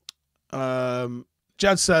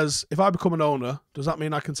 Jed says, if I become an owner, does that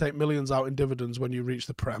mean I can take millions out in dividends when you reach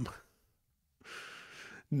the Prem?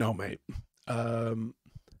 No, mate.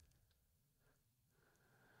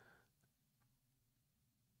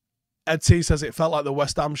 Ed T says it felt like the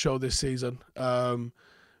West Ham show this season.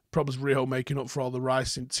 Probably Rio making up for all the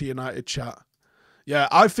rice into United chat. Yeah,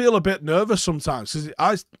 I feel a bit nervous sometimes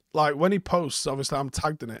because when he posts, obviously I'm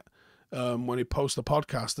tagged in it. When he posts the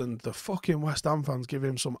podcast, and the fucking West Ham fans give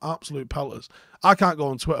him some absolute pelters. I can't go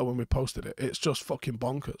on Twitter when we posted it. It's just fucking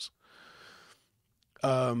bonkers.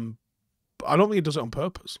 But I don't think he does it on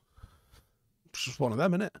purpose. It's just one of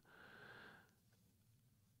them, innit?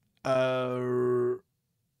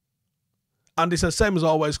 Andy says, same as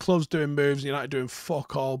always, clubs doing moves, United doing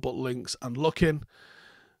fuck all but links and looking.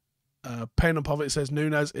 Pain and Poverty says,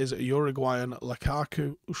 Nunez is Uruguayan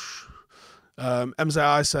Lukaku.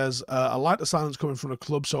 MZI says, I like the silence coming from the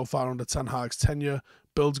club so far under Ten Hag's tenure.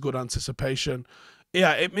 Builds good anticipation.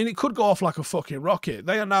 Yeah, it could go off like a fucking rocket.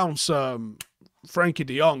 They announce Frenkie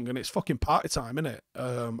De Jong and it's fucking party time, innit?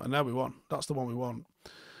 And there we won. That's the one we want.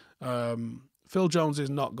 Phil Jones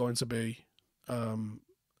is not going to be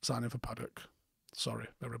signing for Paddock. Sorry,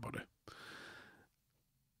 everybody.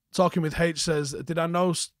 Talking with H says, did I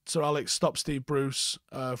know Sir Alex stopped Steve Bruce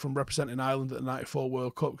from representing Ireland at the 94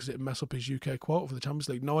 World Cup because it messed up his UK quota for the Champions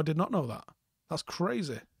League? No, I did not know that. That's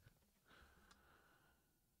crazy.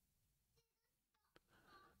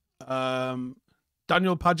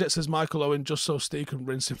 Daniel Paget says, Michael Owen, just so Steve can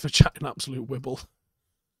rinse him for chatting absolute wibble.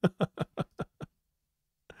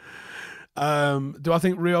 Do I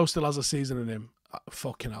think Rio still has a season in him?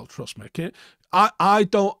 Fucking hell, trust me. I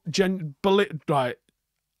don't right.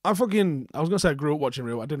 I was going to say I grew up watching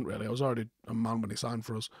Rio. I didn't really. I was already a man when he signed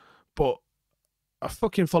for us. But I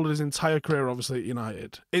fucking followed his entire career, obviously, at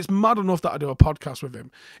United. It's mad enough that I do a podcast with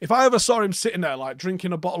him. If I ever saw him sitting there, like,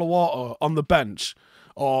 drinking a bottle of water on the bench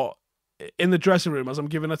or in the dressing room as I'm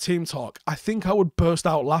giving a team talk, I think I would burst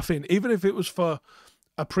out laughing, even if it was for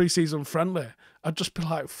a pre-season friendly. I'd just be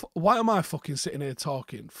like, why am I fucking sitting here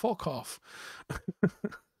talking? Fuck off.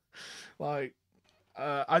 Like...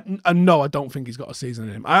 no, I don't think he's got a season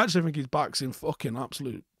in him. I actually think his back's in fucking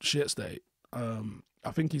absolute shit state.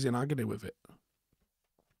 I think he's in agony with it.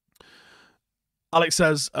 Alex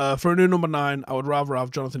says, for a new number 9, I would rather have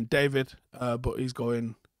Jonathan David, but he's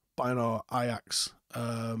going Bayern Ajax,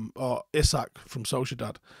 or Isak from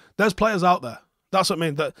Sociedad. There's players out there. That's what I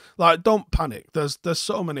mean. That, like, don't panic. There's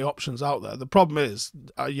so many options out there. The problem is,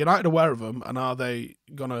 are United aware of them, and are they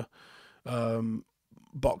gonna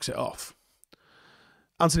box it off?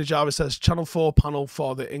 Anthony Jarvis says, Channel 4 panel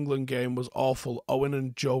for the England game was awful. Owen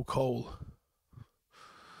and Joe Cole.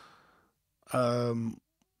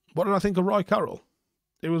 What did I think of Roy Carroll?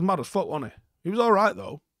 He was mad as fuck, wasn't he? He was all right,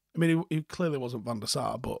 though. I mean, he clearly wasn't Van der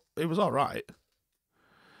Sar, but he was all right.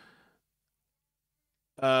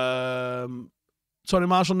 Tony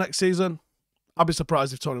Marshall next season. I'd be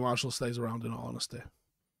surprised if Tony Marshall stays around, in all honesty.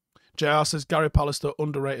 JR says, Gary Pallister,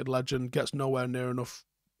 underrated legend, gets nowhere near enough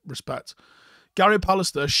respect. Gary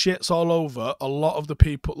Pallister shits all over a lot of the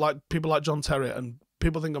people like John Terry, and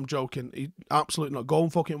people think I'm joking. He absolutely not. Go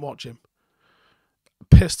and fucking watch him.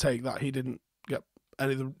 Piss take that he didn't get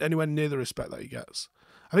anywhere near the respect that he gets.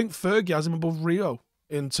 I think Fergie has him above Rio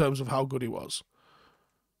in terms of how good he was.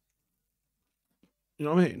 You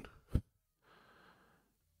know what I mean?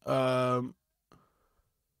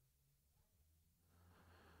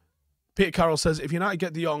 Peter Carroll says, if United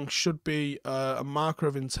get De Jong, should be a marker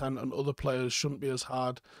of intent and other players shouldn't be as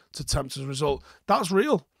hard to tempt as a result. That's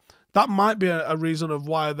real. That might be a reason of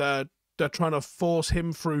why they're trying to force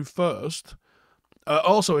him through first,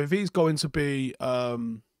 Also, if he's going to be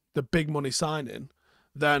the big money signing,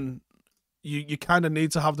 then you kind of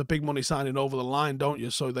need to have the big money signing over the line, don't you?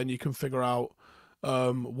 So then you can figure out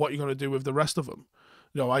what you're going to do with the rest of them.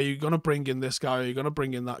 You know, are you going to bring in this guy? Are you going to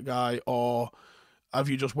bring in that guy? Or have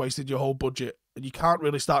you just wasted your whole budget? And you can't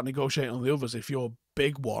really start negotiating on the others if your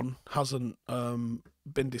big one hasn't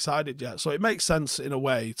been decided yet. So it makes sense in a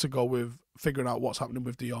way to go with figuring out what's happening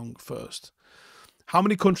with De Jong first. How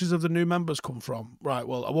many countries have the new members come from? Right,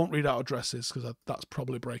 well, I won't read out addresses because that's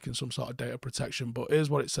probably breaking some sort of data protection, but here's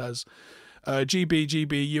what it says. GB,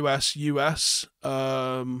 GB, US, US,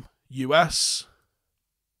 US,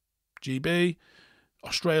 GB,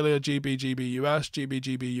 Australia, GB, GB, US, GB,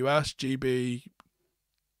 GB, US, GB.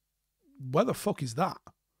 Where the fuck is that?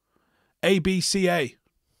 ABCA.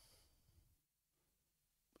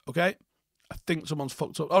 Okay? I think someone's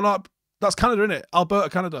fucked up. Oh, no, that's Canada, isn't it? Alberta,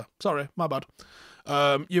 Canada. Sorry, my bad.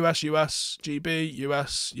 US, US, GB,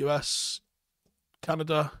 US, US,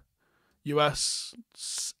 Canada, US,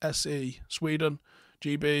 SE, Sweden,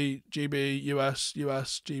 GB, GB, US,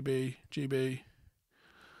 US, GB, GB,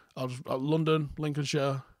 London,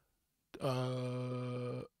 Lincolnshire,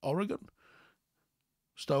 Oregon,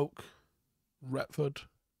 Stoke, Retford,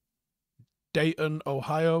 Dayton,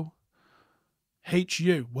 Ohio,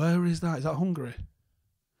 HU. Where is that? Is that Hungary?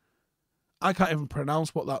 I can't even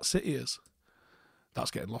pronounce what that city is.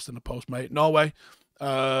 That's getting lost in the post, mate. Norway,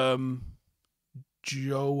 Johor,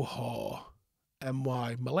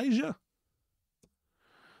 MY, Malaysia,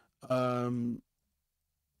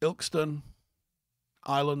 Ilkeston,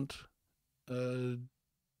 Ireland,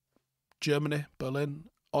 Germany, Berlin,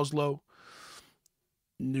 Oslo,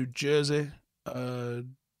 New Jersey,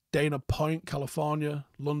 Dana Point, California,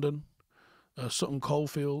 London, Sutton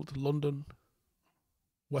Coldfield, London,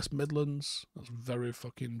 West Midlands. That's very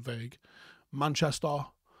fucking vague. Manchester,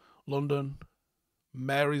 London,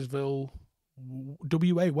 Marysville,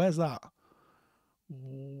 WA. Where's that?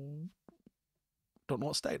 Don't know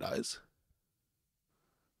what state that is. Is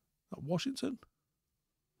that Washington?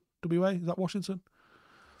 WA? Is that Washington?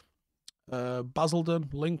 Basildon,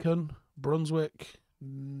 Lincoln, Brunswick,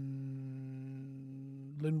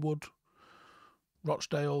 Linwood,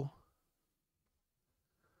 Rochdale.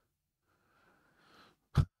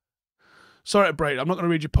 Sorry to break. I'm not going to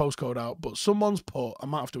read your postcode out, but someone's put, I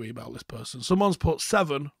might have to email this person. Someone's put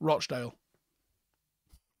 7 Rochdale.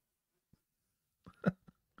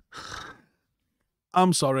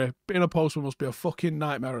 I'm sorry. Being a postman must be a fucking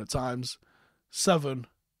nightmare at times. 7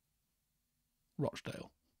 Rochdale.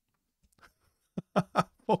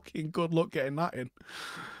 Fucking good luck getting that in.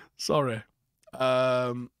 Sorry. WA.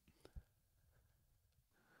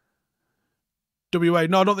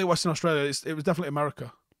 No, I don't think Western Australia. It was definitely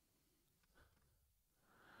America.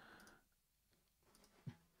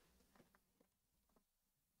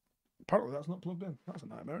 Apparently that's not plugged in. That's a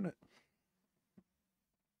nightmare, isn't it?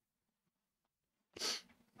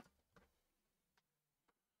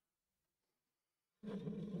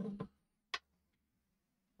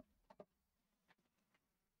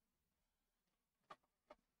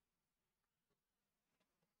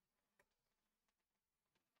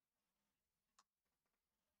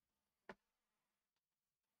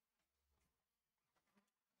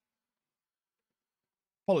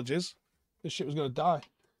 Apologies. This shit was going to die.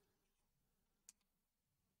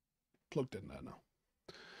 Plugged in there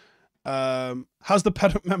now. Has the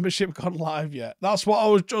pedant membership gone live yet? That's what I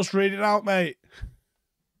was just reading out, mate.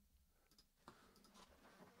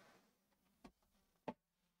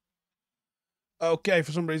 Okay,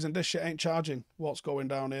 for some reason this shit ain't charging. What's going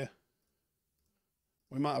down here?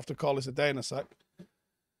 We might have to call this a day in a sec.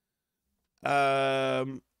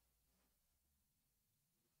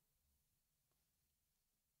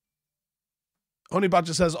 Honey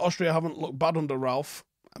Badger says Austria haven't looked bad under Ralph.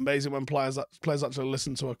 Amazing when players actually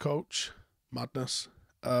listen to a coach. Madness.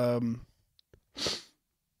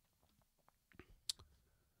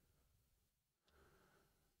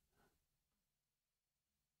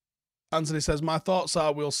 Anthony says, my thoughts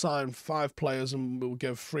are we'll sign 5 players and we'll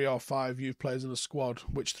give 3 or 5 youth players in the squad.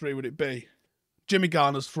 Which 3 would it be? Jimmy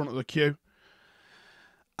Garner's front of the queue.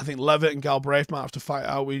 I think Levitt and Galbraith might have to fight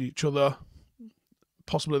out with each other.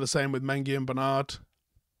 Possibly the same with Mengi and Bernard.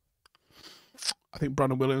 I think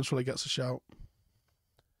Brandon Williams really gets a shout.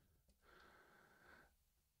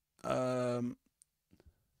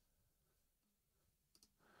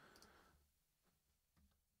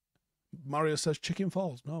 Mario says Chicken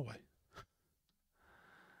Falls, Norway.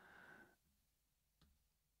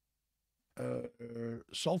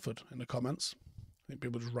 Salford in the comments. I think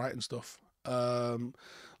people are just writing stuff.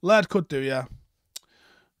 Laird could do, yeah.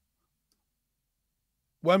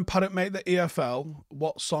 when Paddock make the EFL,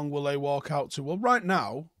 what song will they walk out to? Well, right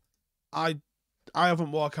now, I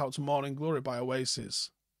haven't walked out to Morning Glory by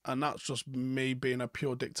Oasis, and that's just me being a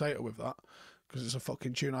pure dictator with that, because it's a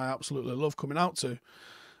fucking tune I absolutely love coming out to.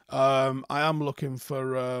 I am looking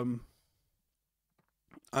for a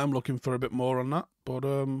bit more on that, but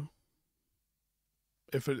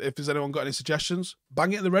if there's anyone got any suggestions,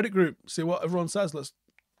 bang it in the Reddit group. See what everyone says. Let's,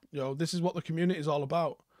 this is what the community is all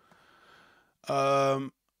about.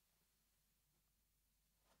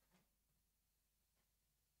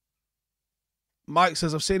 Mike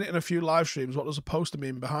says, I've seen it in a few live streams. What does a poster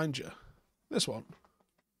mean behind you? This one.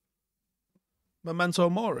 Memento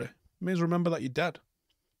Mori. It means remember that you're dead.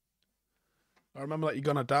 I remember that you're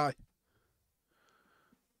gonna die.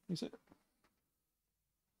 Is it?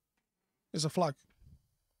 It's a flag.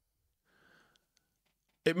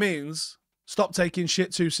 It means stop taking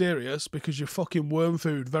shit too serious because you're fucking worm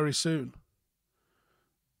food very soon.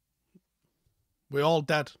 We're all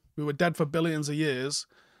dead. We were dead for billions of years.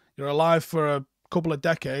 You're alive for a couple of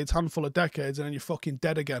decades, handful of decades, and then you're fucking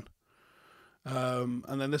dead again. And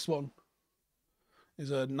then this one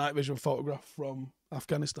is a night vision photograph from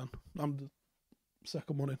Afghanistan. I'm the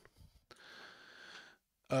second one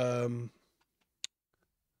in.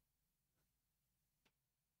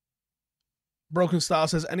 Broken Star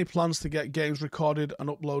says, any plans to get games recorded and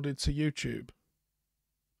uploaded to YouTube?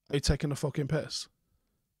 Are you taking a fucking piss?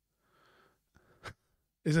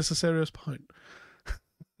 Is this a serious point?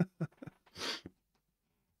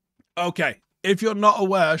 Okay. If you're not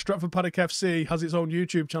aware, Stratford Paddock FC has its own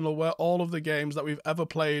YouTube channel where all of the games that we've ever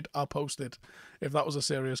played are posted. If that was a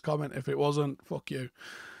serious comment. If it wasn't, fuck you.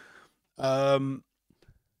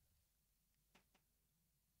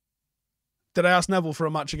 Did I ask Neville for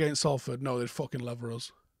a match against Salford? No, they'd fucking lever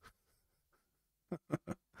us.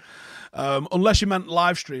 Unless you meant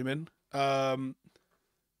live streaming. Live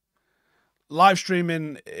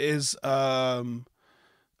streaming is a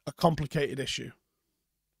complicated issue.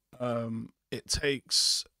 It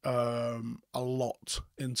takes a lot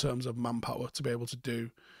in terms of manpower to be able to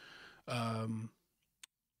do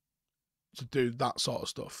that sort of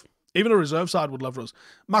stuff. Even a reserve side would lever us.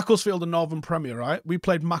 Macclesfield and Northern Premier, right? We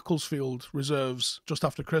played Macclesfield reserves just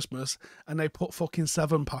after Christmas, and they put fucking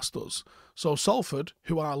 7 past us. So Salford,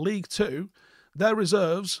 who are League 2, their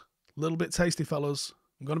reserves, a little bit tasty, fellas.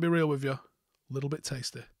 I'm going to be real with you. A little bit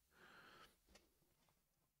tasty.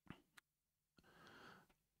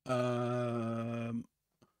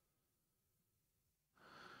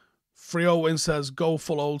 Frio Win says, go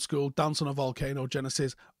full old school, dance on a volcano,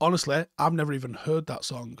 Genesis. Honestly, I've never even heard that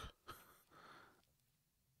song.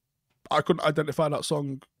 I couldn't identify that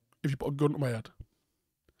song if you put a gun to my head.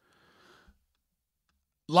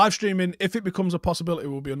 Live streaming, if it becomes a possibility,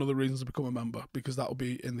 will be another reason to become a member, because that will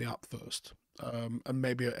be in the app first, and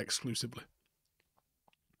maybe exclusively.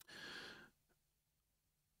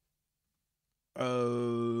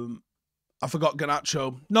 I forgot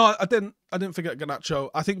Garnacho. No, I didn't forget Garnacho.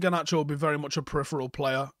 I think Garnacho will be very much a peripheral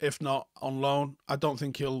player, if not on loan. I don't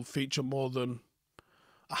think he'll feature more than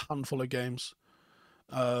a handful of games.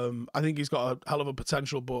 I think he's got a hell of a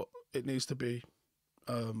potential, but it needs to be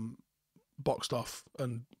boxed off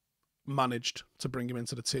and managed to bring him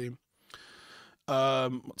into the team.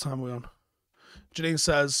 What time are we on? Janine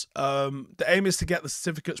says, the aim is to get the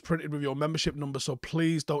certificates printed with your membership number, so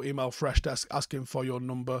please don't email Freshdesk asking for your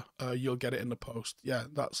number. You'll get it in the post. Yeah,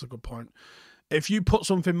 that's a good point. If you put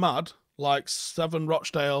something mad, like 7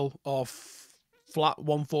 Rochdale or flat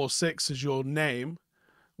 146 as your name,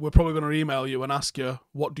 we're probably going to email you and ask you,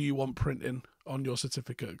 what do you want printing on your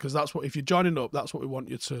certificate? Because that's what, if you're joining up, that's what we want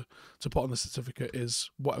you to put on the certificate, is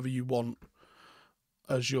whatever you want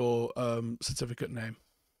as your certificate name.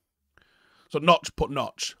 So Notch put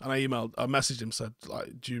Notch, and I messaged him, said,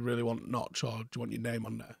 like, do you really want Notch, or do you want your name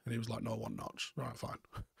on there? And he was like, no, I want Notch. Right, fine.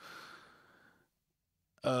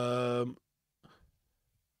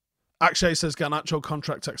 Akshay says Garnacho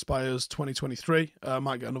contract expires 2023.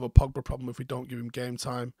 Might get another Pogba problem if we don't give him game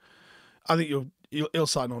time. I think he'll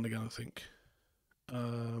sign on again, I think.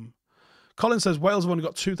 Colin says Wales have only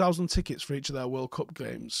got 2,000 tickets for each of their World Cup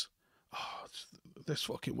games. Oh, this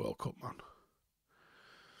fucking World Cup, man.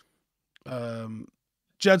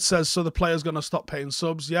 Jed says, so the player's going to stop paying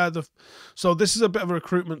subs. Yeah, so this is a bit of a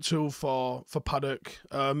recruitment tool for Paddock.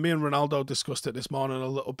 Me and Ronaldo discussed it this morning a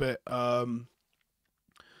little bit.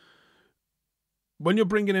 When you're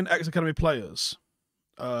bringing in ex-academy players,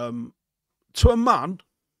 to a man, I'm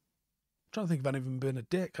trying to think if any of them been a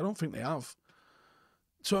dick. I don't think they have.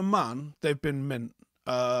 To a man, they've been mint.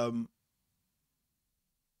 I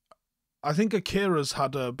think Akira's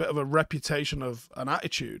had a bit of a reputation of an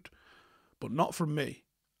attitude, but not from me.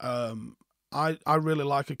 I really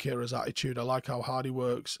like Akira's attitude. I like how hard he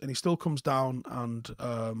works, and he still comes down and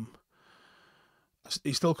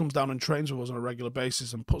trains with us on a regular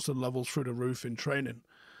basis and puts the levels through the roof in training.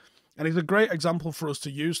 And he's a great example for us to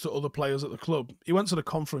use to other players at the club. He went to the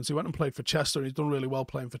conference, he went and played for Chester, and he's done really well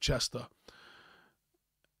playing for Chester.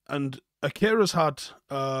 And Akira's had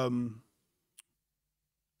a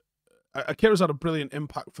brilliant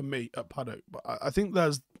impact for me at Paddock, but I think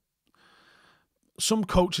there's some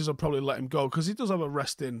coaches will probably let him go because he does have a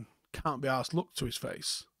resting, can't be arsed look to his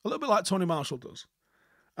face, a little bit like Tony Marshall does.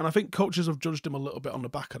 And I think coaches have judged him a little bit on the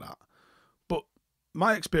back of that. But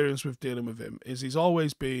my experience with dealing with him is he's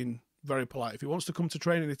always been very polite. If he wants to come to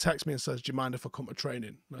training, he texts me and says, "Do you mind if I come to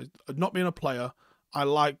training?" Now, not being a player, I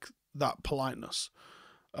like that politeness.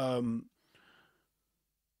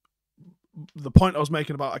 The point I was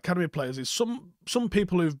making about academy players is some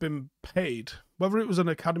people who've been paid, whether it was an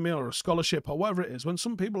academy or a scholarship or whatever it is, when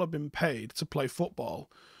some people have been paid to play football,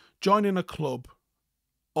 joining a club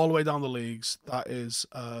all the way down the leagues that is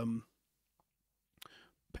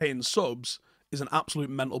paying subs is an absolute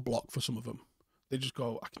mental block for some of them. They just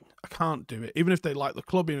go, I can't do it. Even if they like the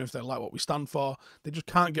club, even if they like what we stand for, they just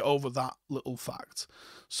can't get over that little fact.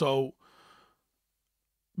 So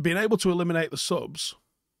being able to eliminate the subs,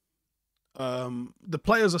 the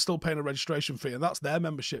players are still paying a registration fee, and that's their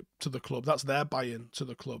membership to the club. That's their buy-in to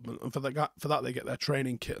the club, and for that they get their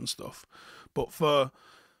training kit and stuff. But for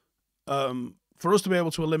us to be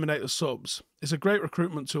able to eliminate the subs, it's a great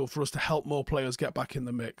recruitment tool for us to help more players get back in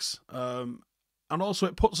the mix. And also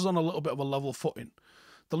it puts us on a little bit of a level footing.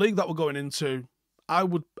 The league that we're going into, I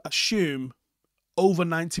would assume over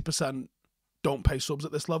 90% don't pay subs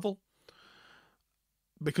at this level,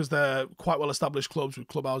 because they're quite well-established clubs with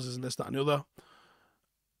clubhouses and this, that, and the other.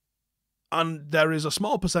 And there is a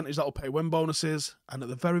small percentage that will pay win bonuses, and at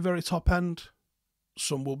the very, very top end,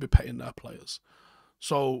 some will be paying their players.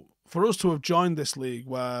 So for us to have joined this league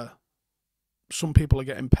where some people are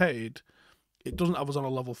getting paid, it doesn't have us on a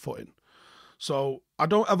level footing. So I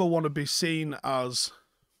don't ever want to be seen as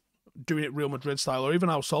doing it Real Madrid style, or even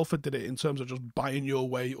how Salford did it in terms of just buying your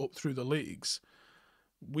way up through the leagues.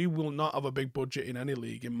 We will not have a big budget in any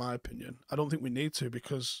league, in my opinion. I don't think we need to,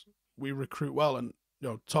 because we recruit well. And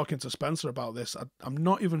talking to Spencer about this, I'm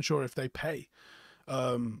not even sure if they pay.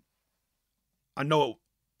 I know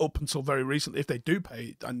up until very recently, if they do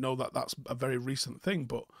pay, I know that that's a very recent thing.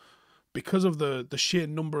 But because of the sheer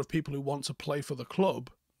number of people who want to play for the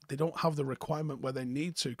club, they don't have the requirement where they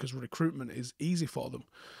need to, because recruitment is easy for them.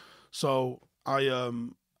 So I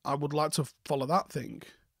would like to follow that thing.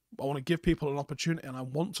 I want to give people an opportunity, and I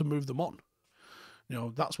want to move them on.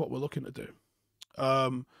 That's what we're looking to do.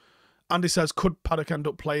 Andy says, could Paddock end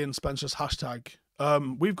up playing Spencer's hashtag?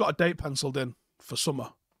 We've got a date penciled in for summer.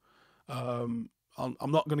 I'm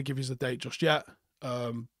not going to give you the date just yet,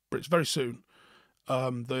 but it's very soon.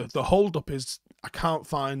 The hold up is I can't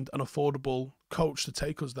find an affordable coach to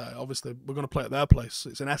take us there. Obviously, we're going to play at their place.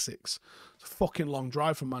 It's in Essex. It's a fucking long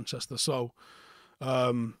drive from Manchester. So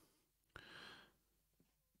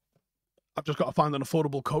I've just got to find an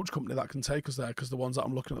affordable coach company that can take us there, because the ones that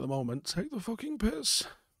I'm looking at the moment take the fucking piss.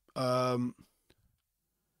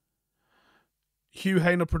 Hugh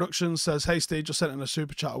Hayner Productions says, "Hey Steve, just sent in a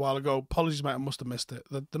super chat a while ago. Apologies, mate, I must have missed it."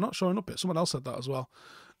 They're not showing up yet. Someone else said that as well.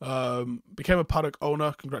 Became a Paddock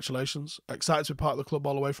owner. Congratulations. Excited to be part of the club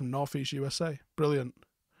all the way from Northeast USA. Brilliant.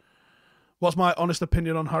 What's my honest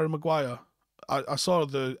opinion on Harry Maguire? I saw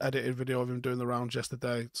the edited video of him doing the rounds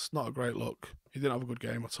yesterday. It's not a great look. He didn't have a good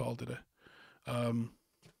game at all, did he?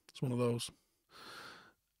 It's one of those.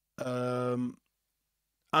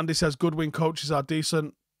 Andy says, Goodwin coaches are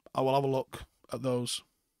decent. I will have a look at those.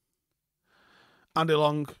 Andy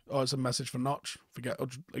Long, it's a message for Notch.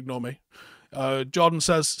 Ignore me. Jordan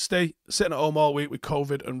says, stay sitting at home all week with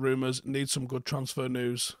COVID and rumours. Need some good transfer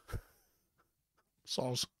news.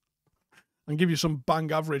 Soz. And give you some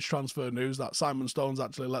bang average transfer news that Simon Stone's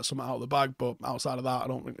actually let something out of the bag, but outside of that, I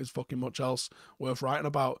don't think there's fucking much else worth writing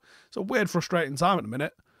about. It's a weird, frustrating time at the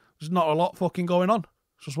minute. There's not a lot fucking going on.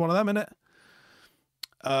 It's just one of them,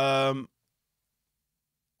 innit?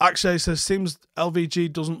 Akshay says, seems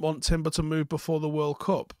LVG doesn't want Timber to move before the World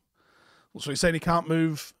Cup. So he's saying he can't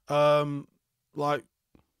move, like,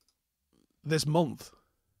 this month.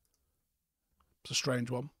 It's a strange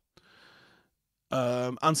one.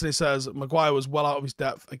 Anthony says, Maguire was well out of his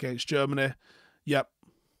depth against Germany. Yep.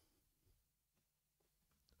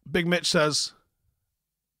 Big Mitch says,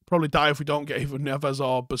 probably die if we don't get either Neves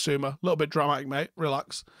or Basuma. A little bit dramatic, mate.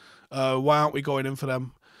 Relax. Why aren't we going in for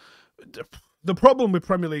them? The problem with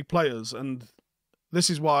Premier League players, and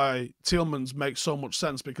this is why Tielemans makes so much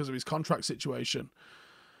sense because of his contract situation,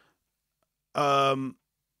 Yeah,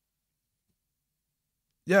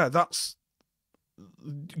 that's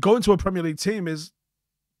going to a Premier League team is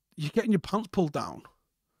you're getting your pants pulled down.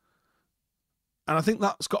 And I think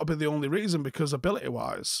that's got to be the only reason, because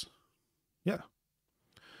ability-wise, yeah.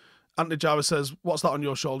 Anthony Jarvis says, what's that on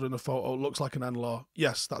your shoulder in the photo? Looks like an N-Law.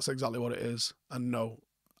 Yes, that's exactly what it is. And no,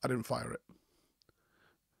 I didn't fire it.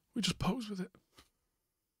 We just posed with it.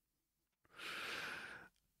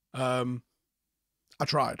 I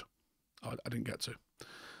tried. I didn't get to.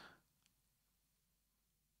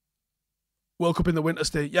 World Cup in the winter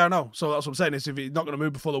state. Yeah, I know. So that's what I'm saying, is if he's not going to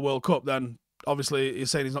move before the World Cup, then obviously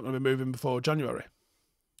he's saying he's not going to be moving before January.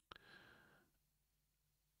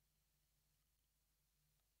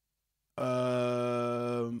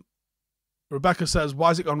 Rebecca says, why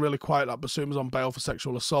has it gone really quiet that Basuma's on bail for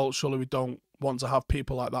sexual assault? Surely we don't want to have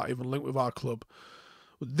people like that even linked with our club.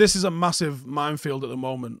 This is a massive minefield at the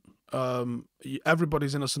moment.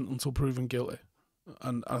 Everybody's innocent until proven guilty.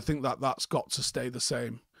 And I think that that's got to stay the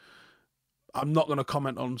same. I'm not going to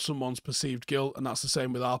comment on someone's perceived guilt, and that's the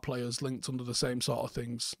same with our players linked under the same sort of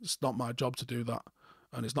things. It's not my job to do that,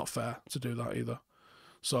 and it's not fair to do that either.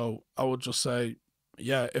 So I would just say,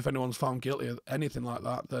 yeah, if anyone's found guilty of anything like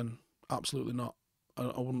that, then absolutely not. I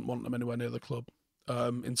wouldn't want them anywhere near the club.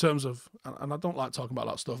 In terms of, and I don't like talking about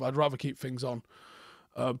that stuff, I'd rather keep things on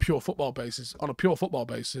pure football basis. On a pure football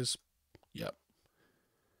basis, yeah.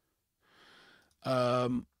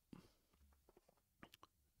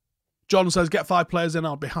 John says, get 5 players in,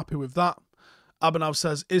 I'll be happy with that. Abhinav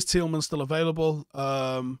says, is Tielemans still available?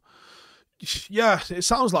 Yeah, it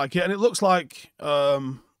sounds like it, and it looks like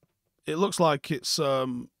it's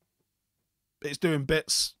doing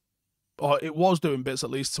bits, or it was doing bits at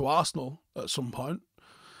least to Arsenal at some point.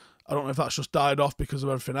 I don't know if that's just died off because of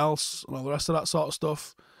everything else and all the rest of that sort of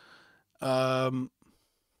stuff.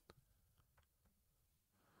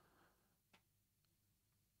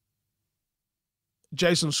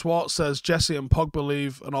 Jason Schwartz says, Jesse and Pogba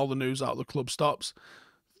leave and all the news out of the club stops.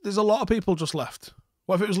 There's a lot of people just left.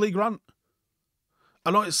 What if it was Lee Grant?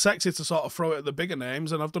 I know it's sexy to sort of throw it at the bigger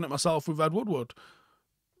names, and I've done it myself with Ed Woodward.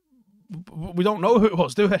 We don't know who it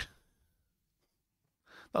was, do we?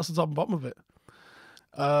 That's the top and bottom of it.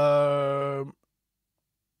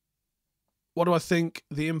 What do I think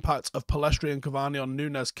the impact of Palestri and Cavani on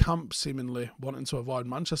Nunes' camp, seemingly wanting to avoid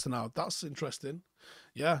Manchester now? That's interesting.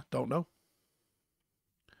 Yeah, don't know.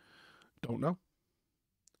 Don't know.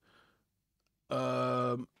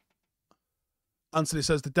 Anthony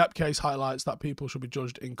says the Depp case highlights that people should be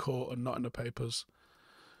judged in court and not in the papers.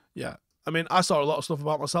 Yeah. I mean, I saw a lot of stuff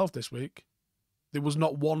about myself this week. There was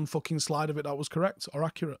not one fucking slide of it that was correct or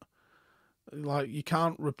accurate. Like, you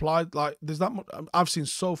can't reply. Like, there's that much. I've seen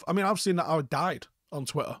that I died on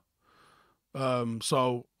Twitter.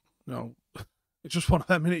 So, you know, it's just one of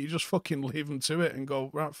them, innit? You just fucking leave them to it and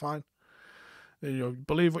go, right, fine. You know,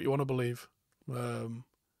 believe what you want to believe. The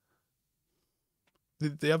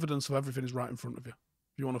evidence of everything is right in front of you.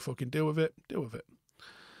 If you want to fucking deal with it, deal with it.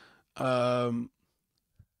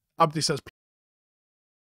 Abdi says,